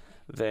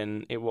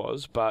 then it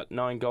was. But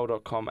knowing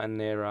Goal.com and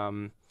their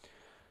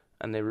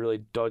really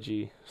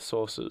dodgy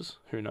sources,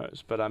 who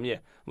knows? But yeah,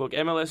 look,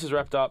 MLS is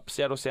wrapped up.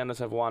 Seattle Sounders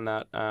have won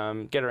that.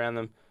 Get around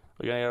them.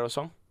 We're going to go to a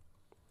song?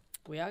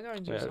 We are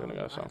going to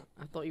a song.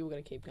 I thought you were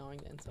going to keep going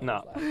then. So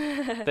no.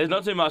 There's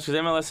not too much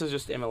because MLS is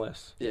just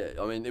MLS. Yeah,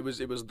 I mean, it was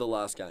the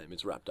last game.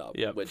 It's wrapped up.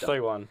 Yeah,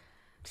 3-1.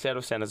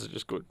 Seattle Sounders are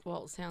just good.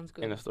 Well, sounds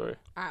good. In the story.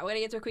 All right, we're going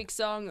to get to a quick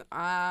song.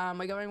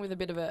 We're going with a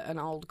bit of an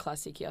old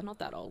classic here. Not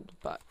that old,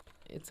 but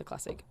it's a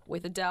classic.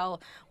 With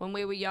Adele, When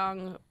We Were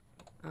Young.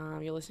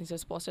 You're listening to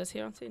Sports Desk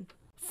here on Sin.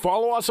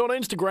 Follow us on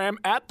Instagram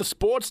at The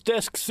Sports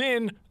Desk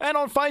Sin and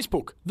on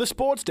Facebook, The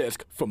Sports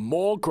Desk, for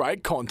more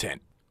great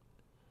content.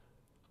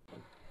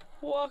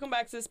 Welcome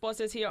back to the Sports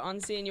Desk here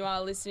on Sin. You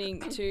are listening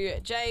to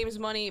James,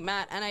 Moni,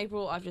 Matt, and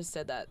April. I've just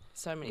said that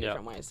so many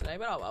different ways today,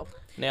 but oh well.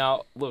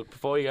 Now, look,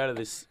 before you go to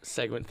this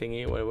segment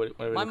thingy, what do we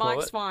My call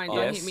mic's it? fine.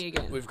 Don't hit me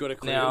again. We've got to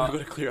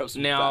clear up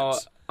some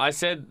facts. I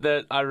said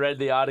that I read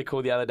the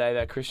article the other day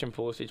that Christian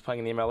Pulisic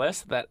playing in the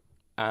MLS. That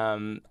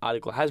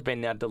article has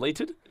been now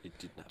deleted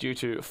due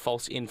to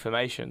false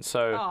information.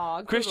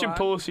 So Christian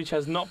Pulisic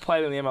has not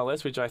played in the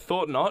MLS, which I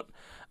thought not.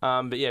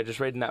 But yeah,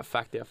 just reading that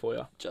fact there for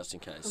you. Just in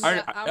case.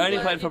 I only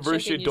played for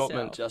Borussia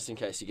Dortmund. Just in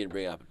case you can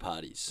bring it up at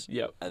parties.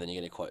 Yep. And then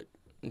you're going to quote.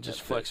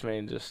 Just flex me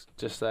and just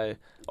say,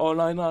 oh,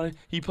 no,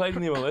 he played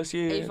in the MLS,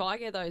 yeah. If I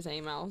get those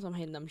emails, I'm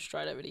heading them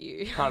straight over to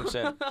you.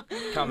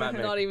 100%. Come at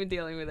me. Not even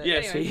dealing with it.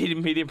 Yes, anyway.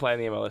 he didn't play in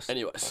the MLS.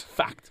 Anyways.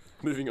 Fact.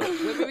 Moving on.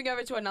 We're moving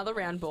over to another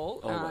round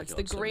ball. It's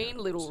the green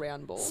little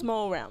round ball.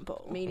 Small round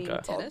ball. Meaning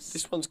tennis.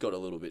 This one's got a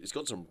little bit. It's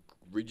got some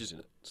ridges in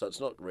it. So it's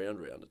not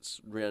round.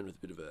 It's round with a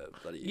bit of a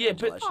bloody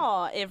undulation.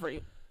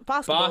 Every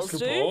basketballs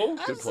Basketball?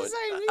 do. Good point.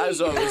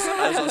 As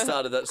I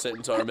started that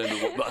sentence, I remember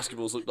what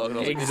basketballs looked like. And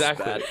I was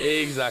Exactly. Like, this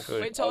is bad. We're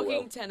Exactly.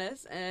 talking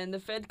tennis, and the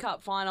Fed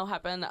Cup final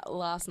happened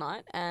last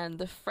night, and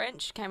the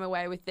French came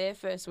away with their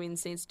first win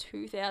since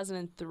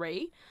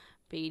 2003,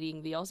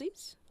 beating the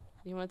Aussies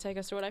You want to take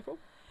us through it, April?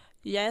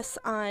 Yes,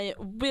 I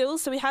will.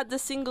 So we had the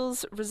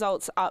singles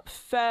results up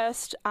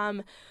first.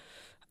 Hopefully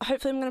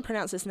I'm going to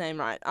pronounce this name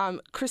right.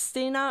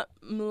 Kristina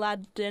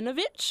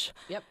Mladenovic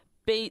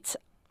beat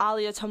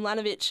Alia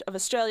Tomljanovic of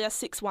Australia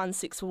 6-1,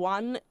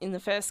 6-1 in the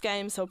first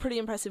game. So a pretty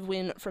impressive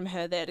win from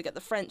her there to get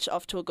the French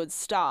off to a good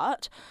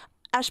start.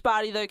 Ash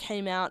Barty, though,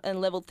 came out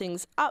and levelled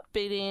things up,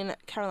 beating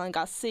Caroline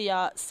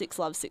Garcia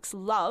 6-love,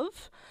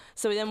 6-love.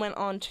 So we then went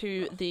on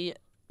to the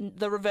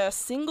reverse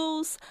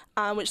singles,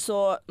 which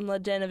saw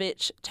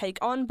Mladenovic take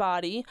on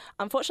Barty.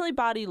 Unfortunately,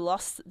 Barty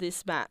lost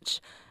this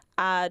match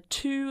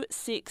 2-6,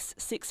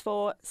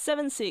 6-4,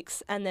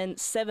 7-6, and then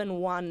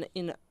 7-1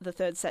 in the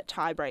third set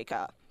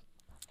tiebreaker.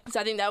 So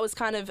I think that was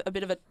kind of a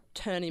bit of a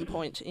turning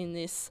point in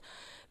this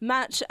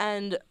match,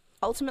 and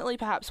ultimately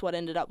perhaps what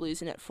ended up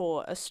losing it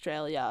for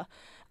Australia.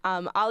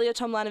 Alia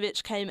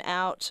Tomljanovic came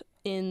out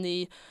in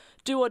the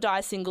do-or-die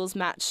singles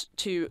match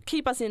to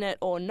keep us in it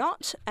or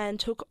not,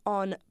 and took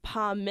on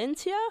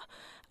Parmentier.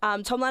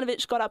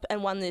 Tomljanovic got up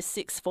and won this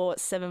 6-4,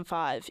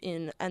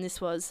 7-5 and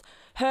this was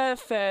her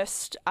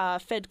first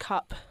Fed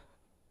Cup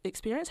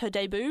experience, her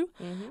debut.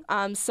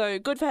 So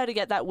good for her to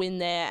get that win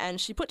there, and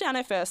she put down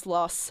her first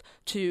loss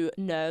to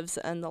nerves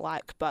and the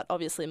like, but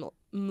obviously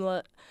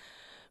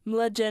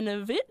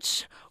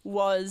Mladenovic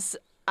was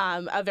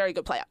a very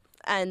good player,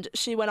 and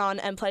she went on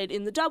and played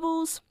in the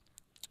doubles,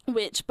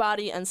 which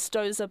Barty and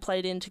Stosur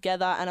played in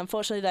together, and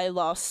unfortunately they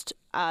lost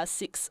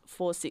 6-4,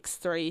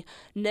 6-3,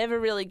 never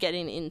really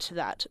getting into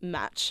that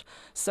match.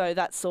 So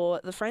that saw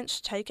the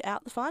French take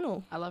out the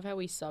final. I love how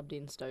we subbed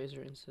in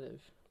Stosur instead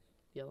of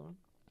the other one.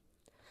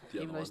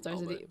 Even though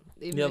Stosur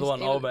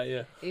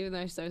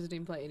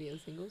didn't play any of the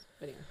singles.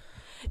 But anyway.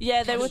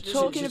 Yeah, they were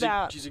talking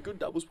about... She's a good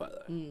doubles player,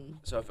 though.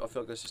 So I feel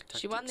like that's just tactics.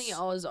 She won the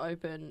Oz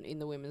Open in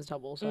the women's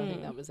double, so I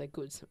think that was a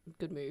good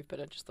move, but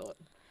I just thought,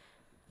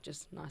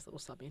 just nice little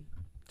sub in.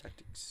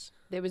 Tactics.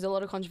 There was a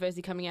lot of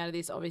controversy coming out of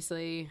this,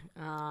 obviously.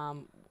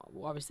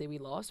 Obviously, we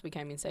lost. We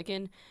came in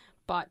second.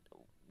 But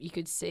you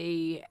could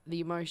see the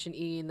emotion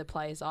in the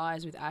players'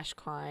 eyes with Ash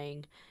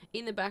crying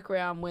in the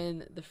background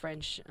when the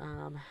French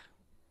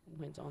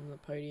went on the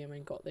podium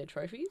and got their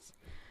trophies.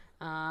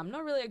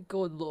 Not really a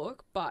good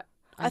look, but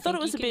I thought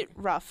it was a bit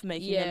rough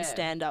making them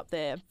stand up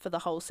there for the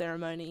whole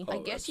ceremony. I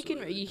guess you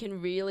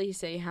can really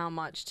see how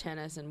much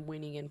tennis and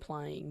winning and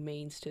playing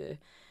means to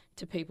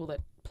people that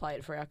play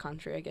it for our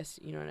country. I guess,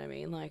 you know what I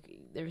mean? Like,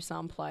 there are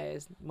some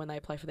players when they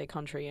play for their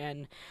country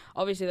and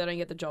obviously they don't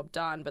get the job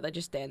done, but they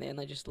just stand there and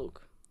they just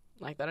look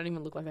like they don't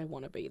even look like they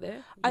want to be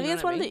there. I think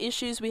it's one of the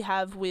issues we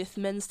have with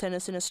men's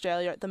tennis in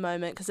Australia at the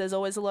moment, because there's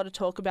always a lot of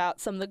talk about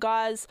some of the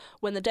guys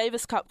when the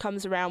Davis Cup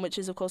comes around, which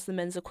is of course the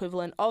men's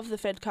equivalent of the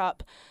Fed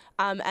Cup,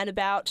 and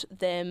about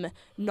them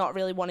not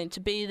really wanting to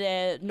be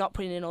there, not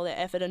putting in all their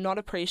effort and not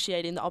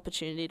appreciating the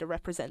opportunity to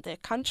represent their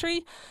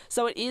country.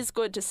 So it is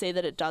good to see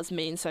that it does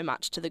mean so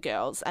much to the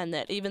girls, and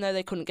that even though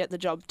they couldn't get the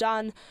job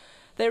done,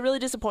 they're really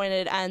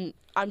disappointed, and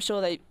I'm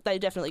sure they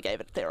definitely gave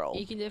it their all.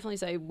 You can definitely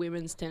say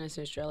women's tennis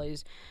in Australia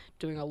is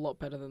doing a lot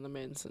better than the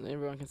men's, and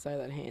everyone can say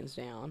that hands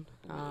down.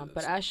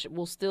 But Ash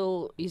is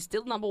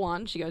still number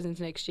one. She goes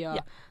into next year,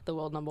 the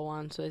world number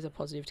one, so there's a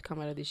positive to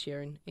come out of this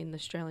year in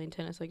Australian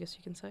tennis, I guess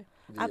you can say.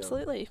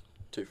 Absolutely.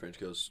 Two French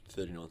girls,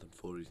 39th and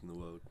 40th in the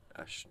world.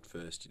 Ash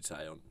first, you'd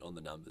say, on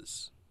the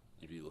numbers.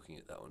 You'd be looking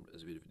at that one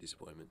as a bit of a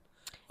disappointment.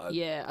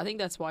 I think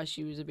that's why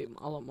she was a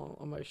lot more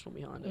emotional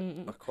behind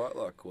it. I quite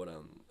like what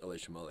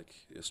Alicia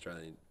Molik, the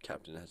Australian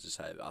captain, has to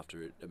say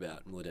after it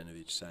about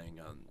Mladenovic, saying,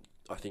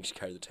 I think she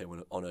carried the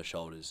team on her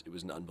shoulders. It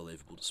was an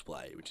unbelievable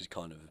display, which is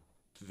kind of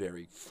a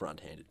very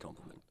front-handed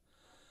compliment.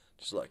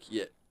 Just like,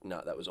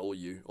 that was all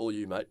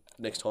you, mate.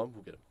 Next time,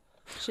 we'll get it.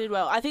 She did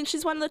well. I think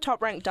she's one of the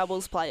top-ranked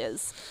doubles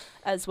players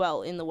as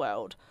well in the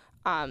world.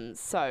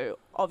 So,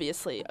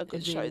 obviously, a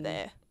good show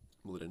there.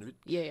 Mladenovic?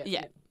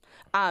 Yeah.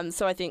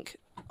 So I think,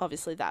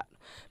 obviously, that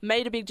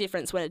made a big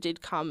difference when it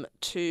did come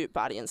to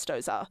Barty and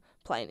Stosur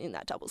playing in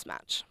that doubles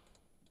match.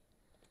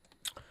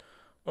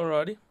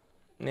 Alrighty.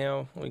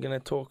 Now we're going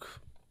to talk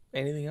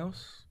anything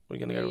else? We're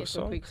going to go to a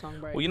song? Quick song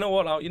break. Well, you know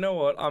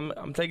what?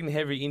 I'm taking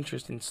heavy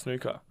interest in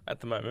snooker at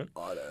the moment.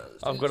 I don't understand.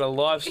 I've got a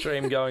live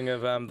stream going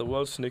of the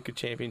World Snooker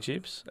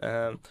Championships,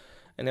 and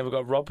then we've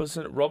got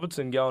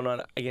Robertson going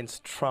on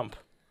against Trump.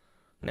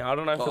 Now, I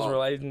don't know if it's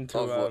relating to...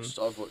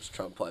 I've watched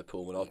Trump play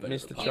pool when I've been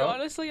Mr. at the pub. You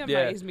honestly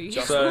amaze me.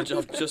 Just when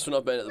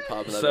I've been at the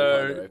pub and they've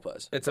been playing the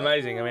replays. It's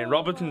amazing. I mean,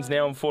 Robertson's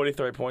now on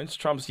 43 points.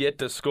 Trump's yet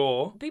to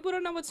score. People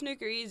don't know what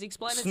snooker is.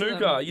 Explain it to Snooker,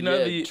 them. you know,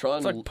 it's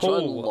like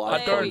pool.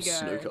 There we go.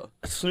 Snooker.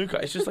 Snooker,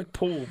 it's just like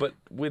pool, but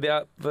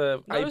without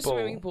the Not 8 a ball.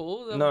 swimming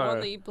pool, the No.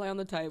 one that you play on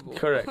the table.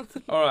 Correct.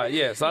 All right,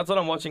 yeah, so that's what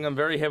I'm watching. I'm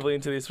very heavily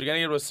into this. We're going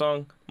to get to a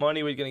song.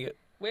 Moni, we're going to get...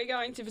 We're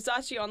going to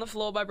Versace on the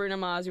Floor by Bruno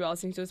Mars. You are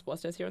listening to the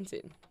Sports Desk here on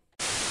Sin.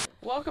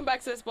 Welcome back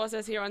to the Sports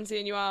Desk here on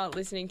CN. You are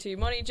listening to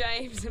Moni,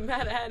 James,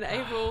 Matt and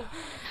April.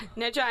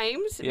 Now,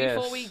 James,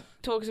 before we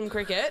talk some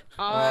cricket,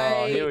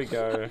 here we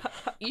go.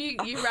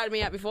 You ratted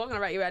me out before. I'm going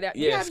to rat you out.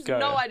 Yes, you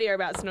have no idea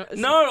about snooker.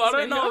 No, I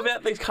don't know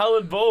about these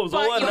coloured balls.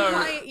 But all I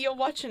know... you're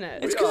watching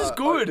it. It's because it's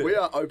good. We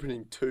are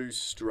opening 2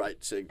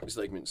 straight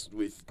segments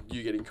with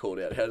you getting called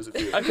out. How does it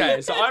feel?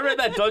 Okay, so I read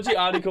that dodgy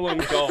article on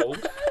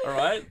gold, all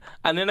right?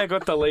 And then I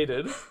got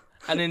deleted.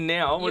 And then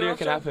now, what do you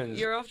reckon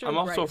happens? I'm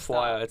off to a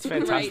flyer. It's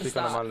fantastic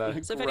on a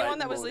Monday. So if anyone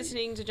that was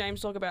listening to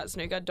James talk about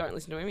snooker, don't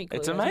listen to him.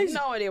 It's amazing.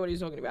 No idea what he's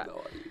talking about.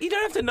 You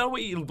don't have to know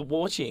what you're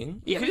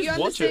watching. You can just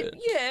watch it.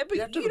 Yeah,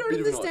 but you don't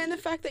understand the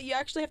fact that you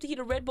actually have to hit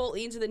a red ball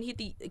in to then hit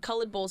the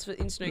coloured balls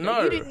in snooker.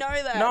 No. You didn't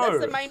know that. No.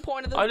 That's the main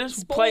point of the I just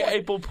sport. play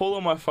 8-ball pool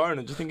on my phone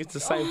and just think it's the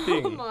same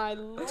thing. Oh my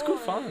Lord. It's good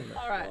fun.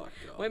 All right,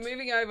 we're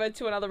moving over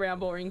to another round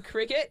ball in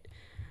cricket.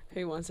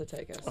 Who wants to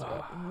take us?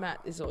 Matt,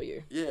 this is all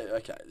you. Yeah,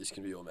 okay, this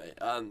can be all me.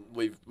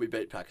 We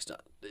beat Pakistan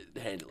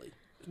handily.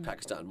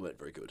 Pakistan weren't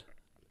very good.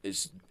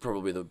 Is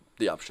probably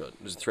the upshot.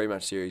 It was a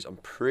 3-match series. I'm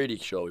pretty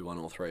sure we won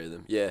all 3 of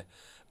them. Yeah,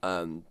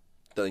 I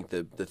think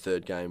the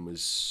third game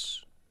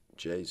was,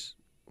 a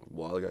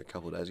while ago, a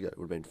couple of days ago. It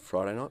would have been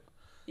Friday night.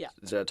 Yeah.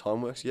 Is that how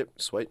time works? Yep,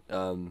 sweet.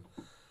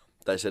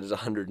 They said it's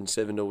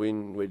 107 to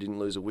win. We didn't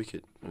lose a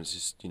wicket. It was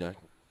just,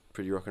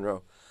 pretty rock and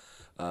roll.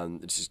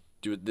 It's just.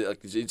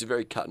 It's a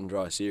very cut and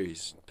dry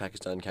series.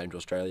 Pakistan came to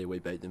Australia, we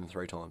beat them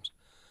 3 times.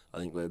 I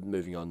think we're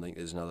moving on. I think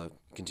there's another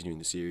continuing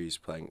the series,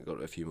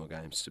 got a few more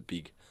games. It's a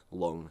big,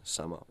 long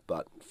summer,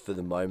 but for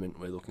the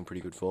moment we're looking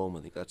pretty good form. I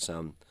think that's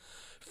 5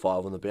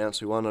 on the bounce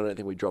we won. I don't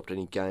think we dropped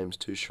any games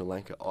to Sri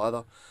Lanka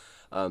either.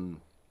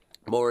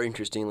 More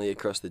interestingly,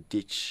 across the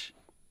ditch,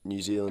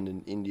 New Zealand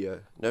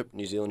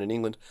and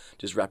England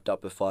just wrapped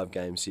up a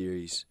 5-game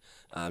series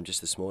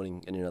just this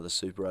morning in another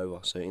super over.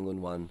 So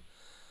England won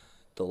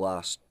the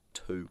last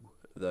 2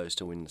 of those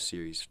to win the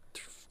series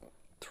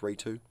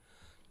 3-2.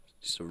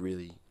 Just a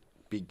really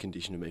big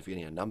condition to me for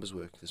getting our numbers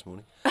work this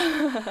morning.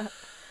 I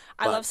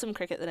love some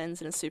cricket that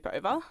ends in a super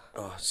over.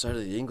 Oh, so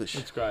do the English.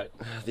 It's great.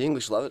 The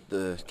English love it.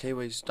 The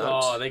Kiwis don't.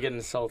 Oh, they're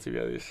getting salty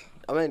about this.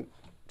 I mean,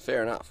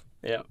 fair enough.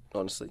 Yeah.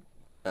 Honestly.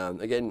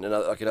 Again,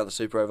 another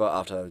super over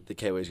after the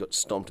Kiwis got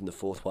stomped in the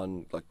 4th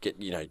one.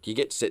 You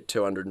get set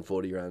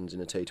 240 runs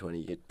in a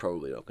T20, you're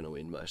probably not going to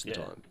win most of the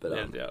time.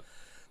 But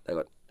they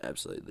got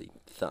absolutely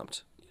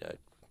thumped.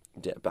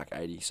 Back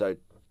 80. So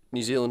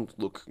New Zealand,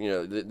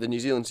 the New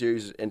Zealand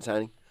series is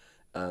entertaining.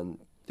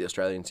 The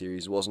Australian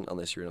series wasn't,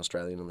 unless you're an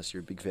Australian, unless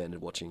you're a big fan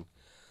of watching,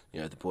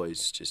 the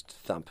boys just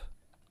thump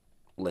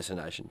lesser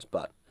nations.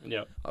 But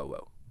oh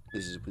well,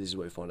 this is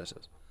where we find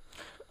ourselves.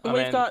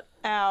 We've got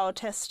our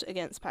test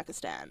against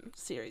Pakistan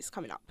series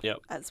coming up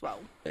as well.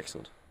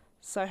 Excellent.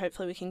 So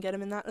hopefully we can get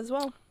them in that as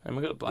well. And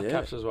we've got the Black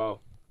Caps as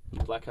well.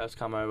 The Black Caps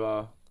come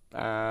over.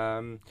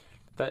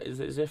 That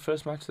is their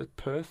first match the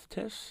Perth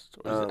test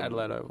or is it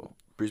Adelaide Oval?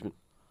 Brisbane.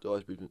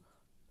 Always Brisbane.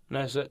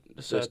 No, so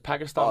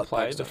Pakistan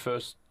played the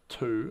first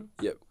 2.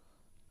 Yep.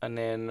 And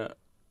then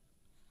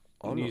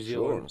New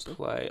Zealand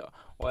play.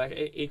 Well,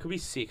 it could be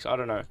 6. I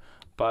don't know.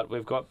 But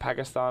we've got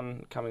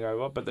Pakistan coming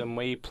over. But then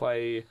we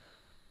play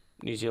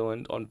New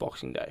Zealand on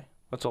Boxing Day.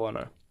 That's all I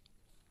know.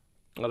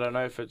 I don't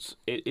know if it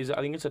is. I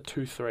think it's a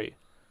 2-3.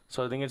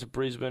 So I think it's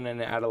Brisbane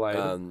and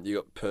Adelaide. You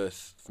got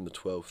Perth from the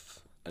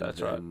 12th. And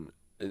that's right.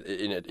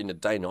 In a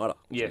day nighter.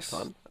 Yes.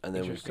 Fun. And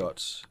then we've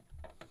got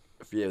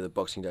the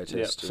Boxing Day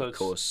test, of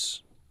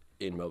course,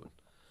 in Melbourne.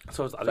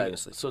 So it's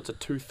a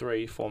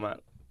 2-3 format.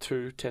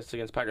 2 tests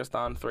against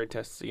Pakistan, 3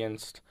 tests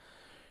against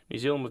New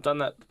Zealand. We've done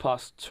that the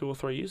past 2 or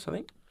 3 years, I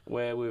think,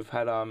 where we've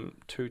had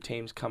 2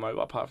 teams come over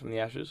apart from the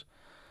Ashes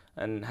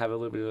and have a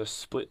little bit of a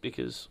split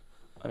because,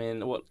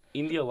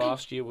 India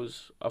last year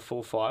was a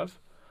full 5.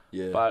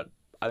 Yeah. But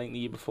I think the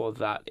year before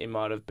that it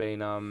might have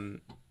been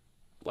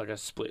like a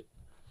split.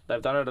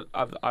 They've done it.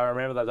 I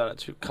remember they've done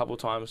it a couple of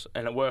times,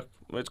 and it worked.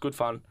 It's good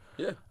fun.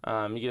 Yeah.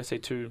 You get to see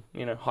 2,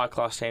 high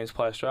class teams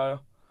play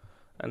Australia,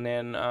 and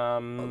then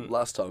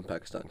last time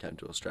Pakistan came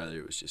to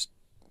Australia, it was just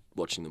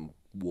watching them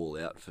wall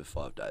out for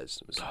 5 days.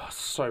 It was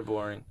so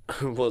boring.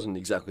 It wasn't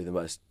exactly the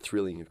most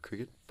thrilling of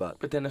cricket, but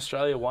then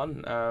Australia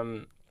won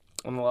on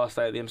the last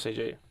day at the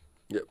MCG.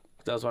 Yep.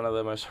 That was one of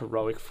the most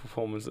heroic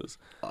performances.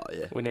 Oh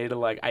yeah. We needed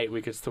 8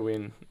 wickets to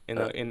win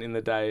in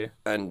the day.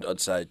 And I'd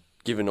say,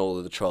 given all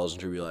of the trials and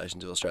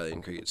tribulations of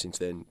Australian cricket since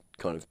then,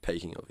 kind of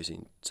peaking obviously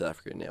in South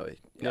Africa, and now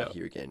we're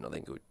here again, I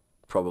think we're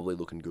probably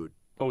looking good.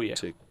 Oh yeah.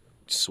 To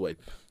sweep,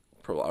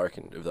 probably I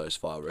reckon of those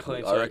 5,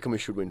 I reckon we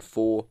should win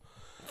 4.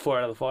 4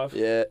 out of the 5.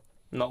 Yeah.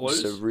 Not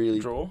lose. So really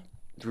draw.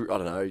 I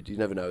don't know. You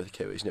never know with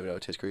the Kiwis. You never know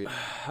with Test cricket.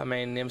 The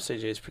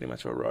MCG is pretty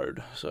much a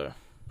road, so.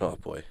 Oh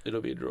boy.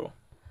 It'll be a draw.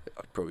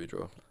 Probably a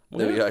draw.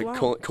 There we go.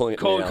 Wow. Calling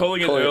it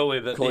early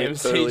that the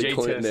MCG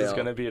test is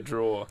going to be a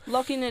draw.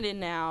 Locking it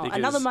in now. Because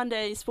another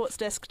Monday Sports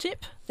Desk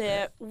tip.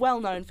 They're well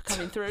known for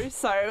coming through,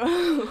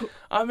 so...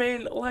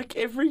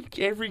 every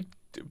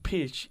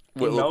pitch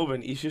in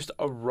Melbourne is just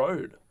a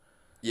road.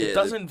 Yeah, it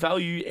doesn't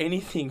value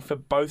anything for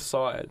both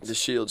sides. The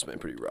Shield's been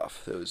pretty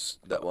rough. There was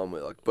that one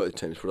where both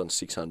teams put on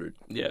 600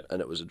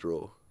 and it was a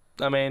draw.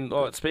 I mean,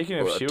 speaking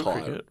of Shield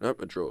cricket...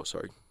 Nope, a draw,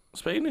 sorry.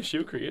 Speaking of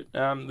Shield cricket, the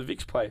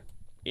Vicks play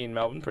in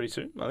Melbourne pretty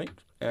soon, I think.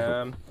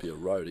 Be a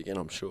road again,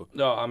 I'm sure.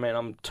 No, I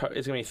mean, it's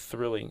going to be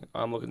thrilling.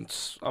 I'm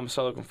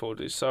so looking forward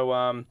to this.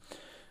 So,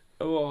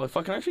 if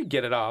I can actually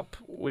get it up,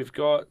 we've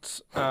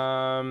got... you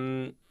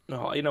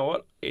know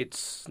what?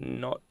 It's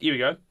not... Here we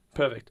go.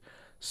 Perfect.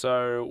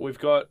 So, we've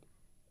got...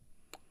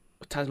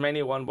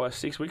 Tasmania won by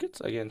 6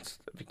 wickets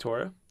against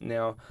Victoria.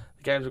 Now,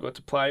 the games we've got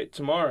to play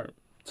tomorrow.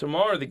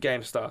 Tomorrow the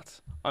game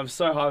starts. I'm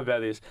so hyped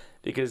about this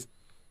because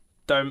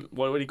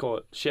what do you call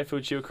it?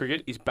 Sheffield Shield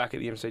cricket is back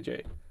at the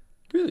MCG.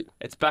 Really?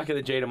 It's back at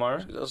the G tomorrow.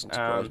 It doesn't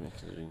surprise me.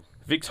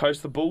 Vicks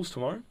host the Bulls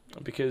tomorrow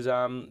because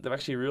they've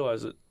actually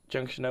realised that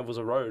Junction Oval's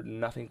a road and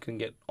nothing can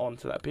get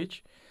onto that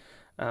pitch.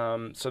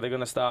 So they're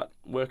going to start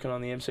working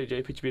on the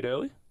MCG pitch a bit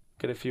early.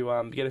 Get a few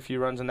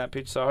runs on that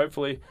pitch. So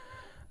hopefully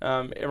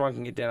everyone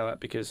can get down to that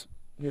because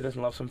who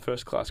doesn't love some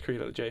first class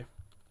cricket at the G?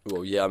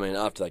 Well, yeah, I mean,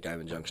 after that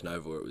game in Junction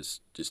Oval, it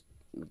was just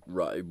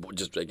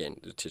again,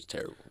 it's just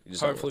terrible.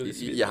 Hopefully,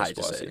 you hate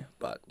to see it,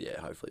 but yeah,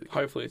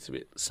 hopefully it's a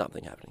bit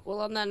something happening. Well,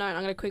 on that note, I'm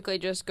going to quickly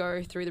just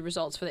go through the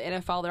results for the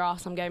NFL. There are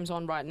some games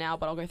on right now,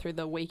 but I'll go through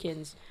the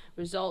weekend's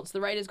results.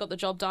 The Raiders got the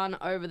job done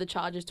over the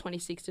Chargers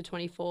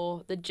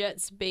 26-24. The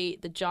Jets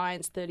beat the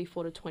Giants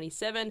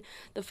 34-27.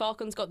 The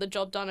Falcons got the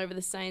job done over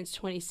the Saints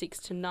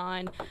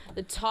 26-9.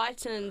 The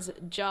Titans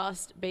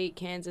just beat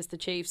the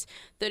Chiefs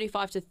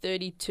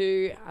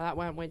 35-32. That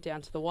one went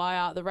down to the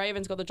wire. The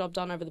Ravens got the job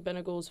done over the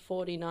Bengals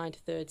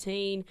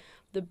 49-13.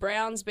 The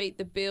Browns beat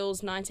the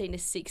Bills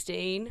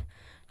 19-16.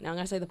 Now I'm going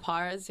to say the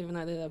Pirates, even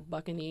though they're the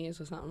Buccaneers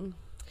or something.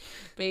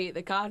 Beat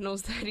the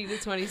Cardinals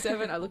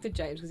 30-27. I looked at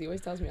James because he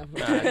always tells me I'm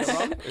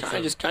wrong.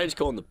 Can you just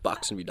call them the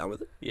Bucks and be done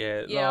with it?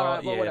 Yeah, all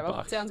right, well, whatever.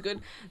 Bucks. Sounds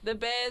good. The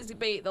Bears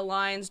beat the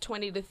Lions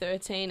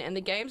 20-13, and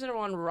the games that are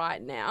on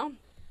right now,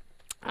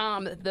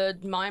 the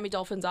Miami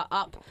Dolphins are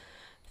up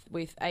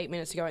with 8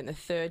 minutes to go in the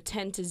third,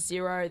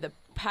 10-0. The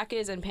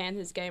Packers and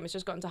Panthers game has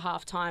just gotten to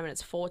halftime and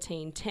it's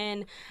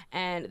 14-10,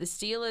 and the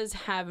Steelers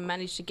have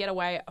managed to get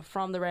away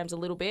from the Rams a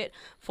little bit,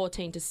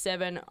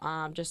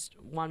 14-7, just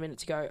 1 minute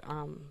to go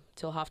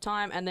till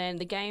halftime. And then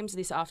the games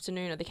this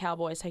afternoon are the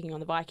Cowboys taking on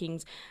the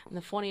Vikings and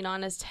the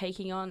 49ers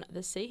taking on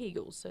the Sea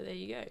Eagles. So there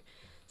you go.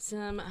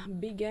 Some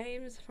big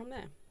games from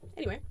there.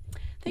 Anyway,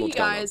 thank you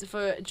guys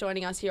for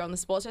joining us here on the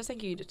Sports Desk.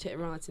 Thank you to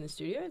everyone that's in the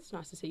studio. It's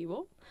nice to see you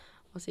all.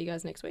 I'll see you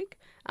guys next week.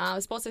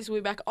 Sports Desk will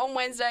be back on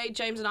Wednesday.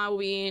 James and I will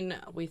be in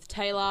with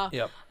Taylor.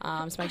 Yep.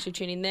 So make sure you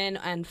tune in then.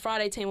 And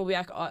Friday team will be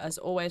back as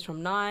always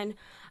from 9.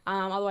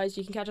 Otherwise,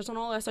 you can catch us on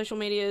all our social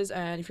medias.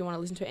 And if you want to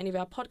listen to any of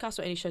our podcasts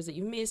or any shows that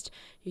you've missed,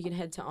 you can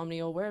head to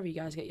Omni or wherever you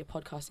guys get your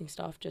podcasting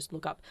stuff. Just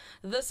look up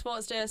The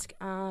Sports Desk.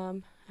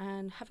 And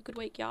have a good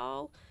week,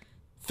 y'all.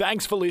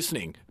 Thanks for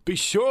listening. Be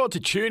sure to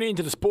tune in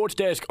to the Sports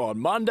Desk on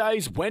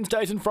Mondays,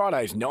 Wednesdays and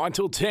Fridays 9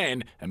 till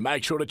 10, and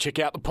make sure to check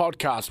out the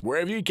podcast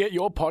wherever you get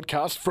your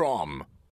podcast from.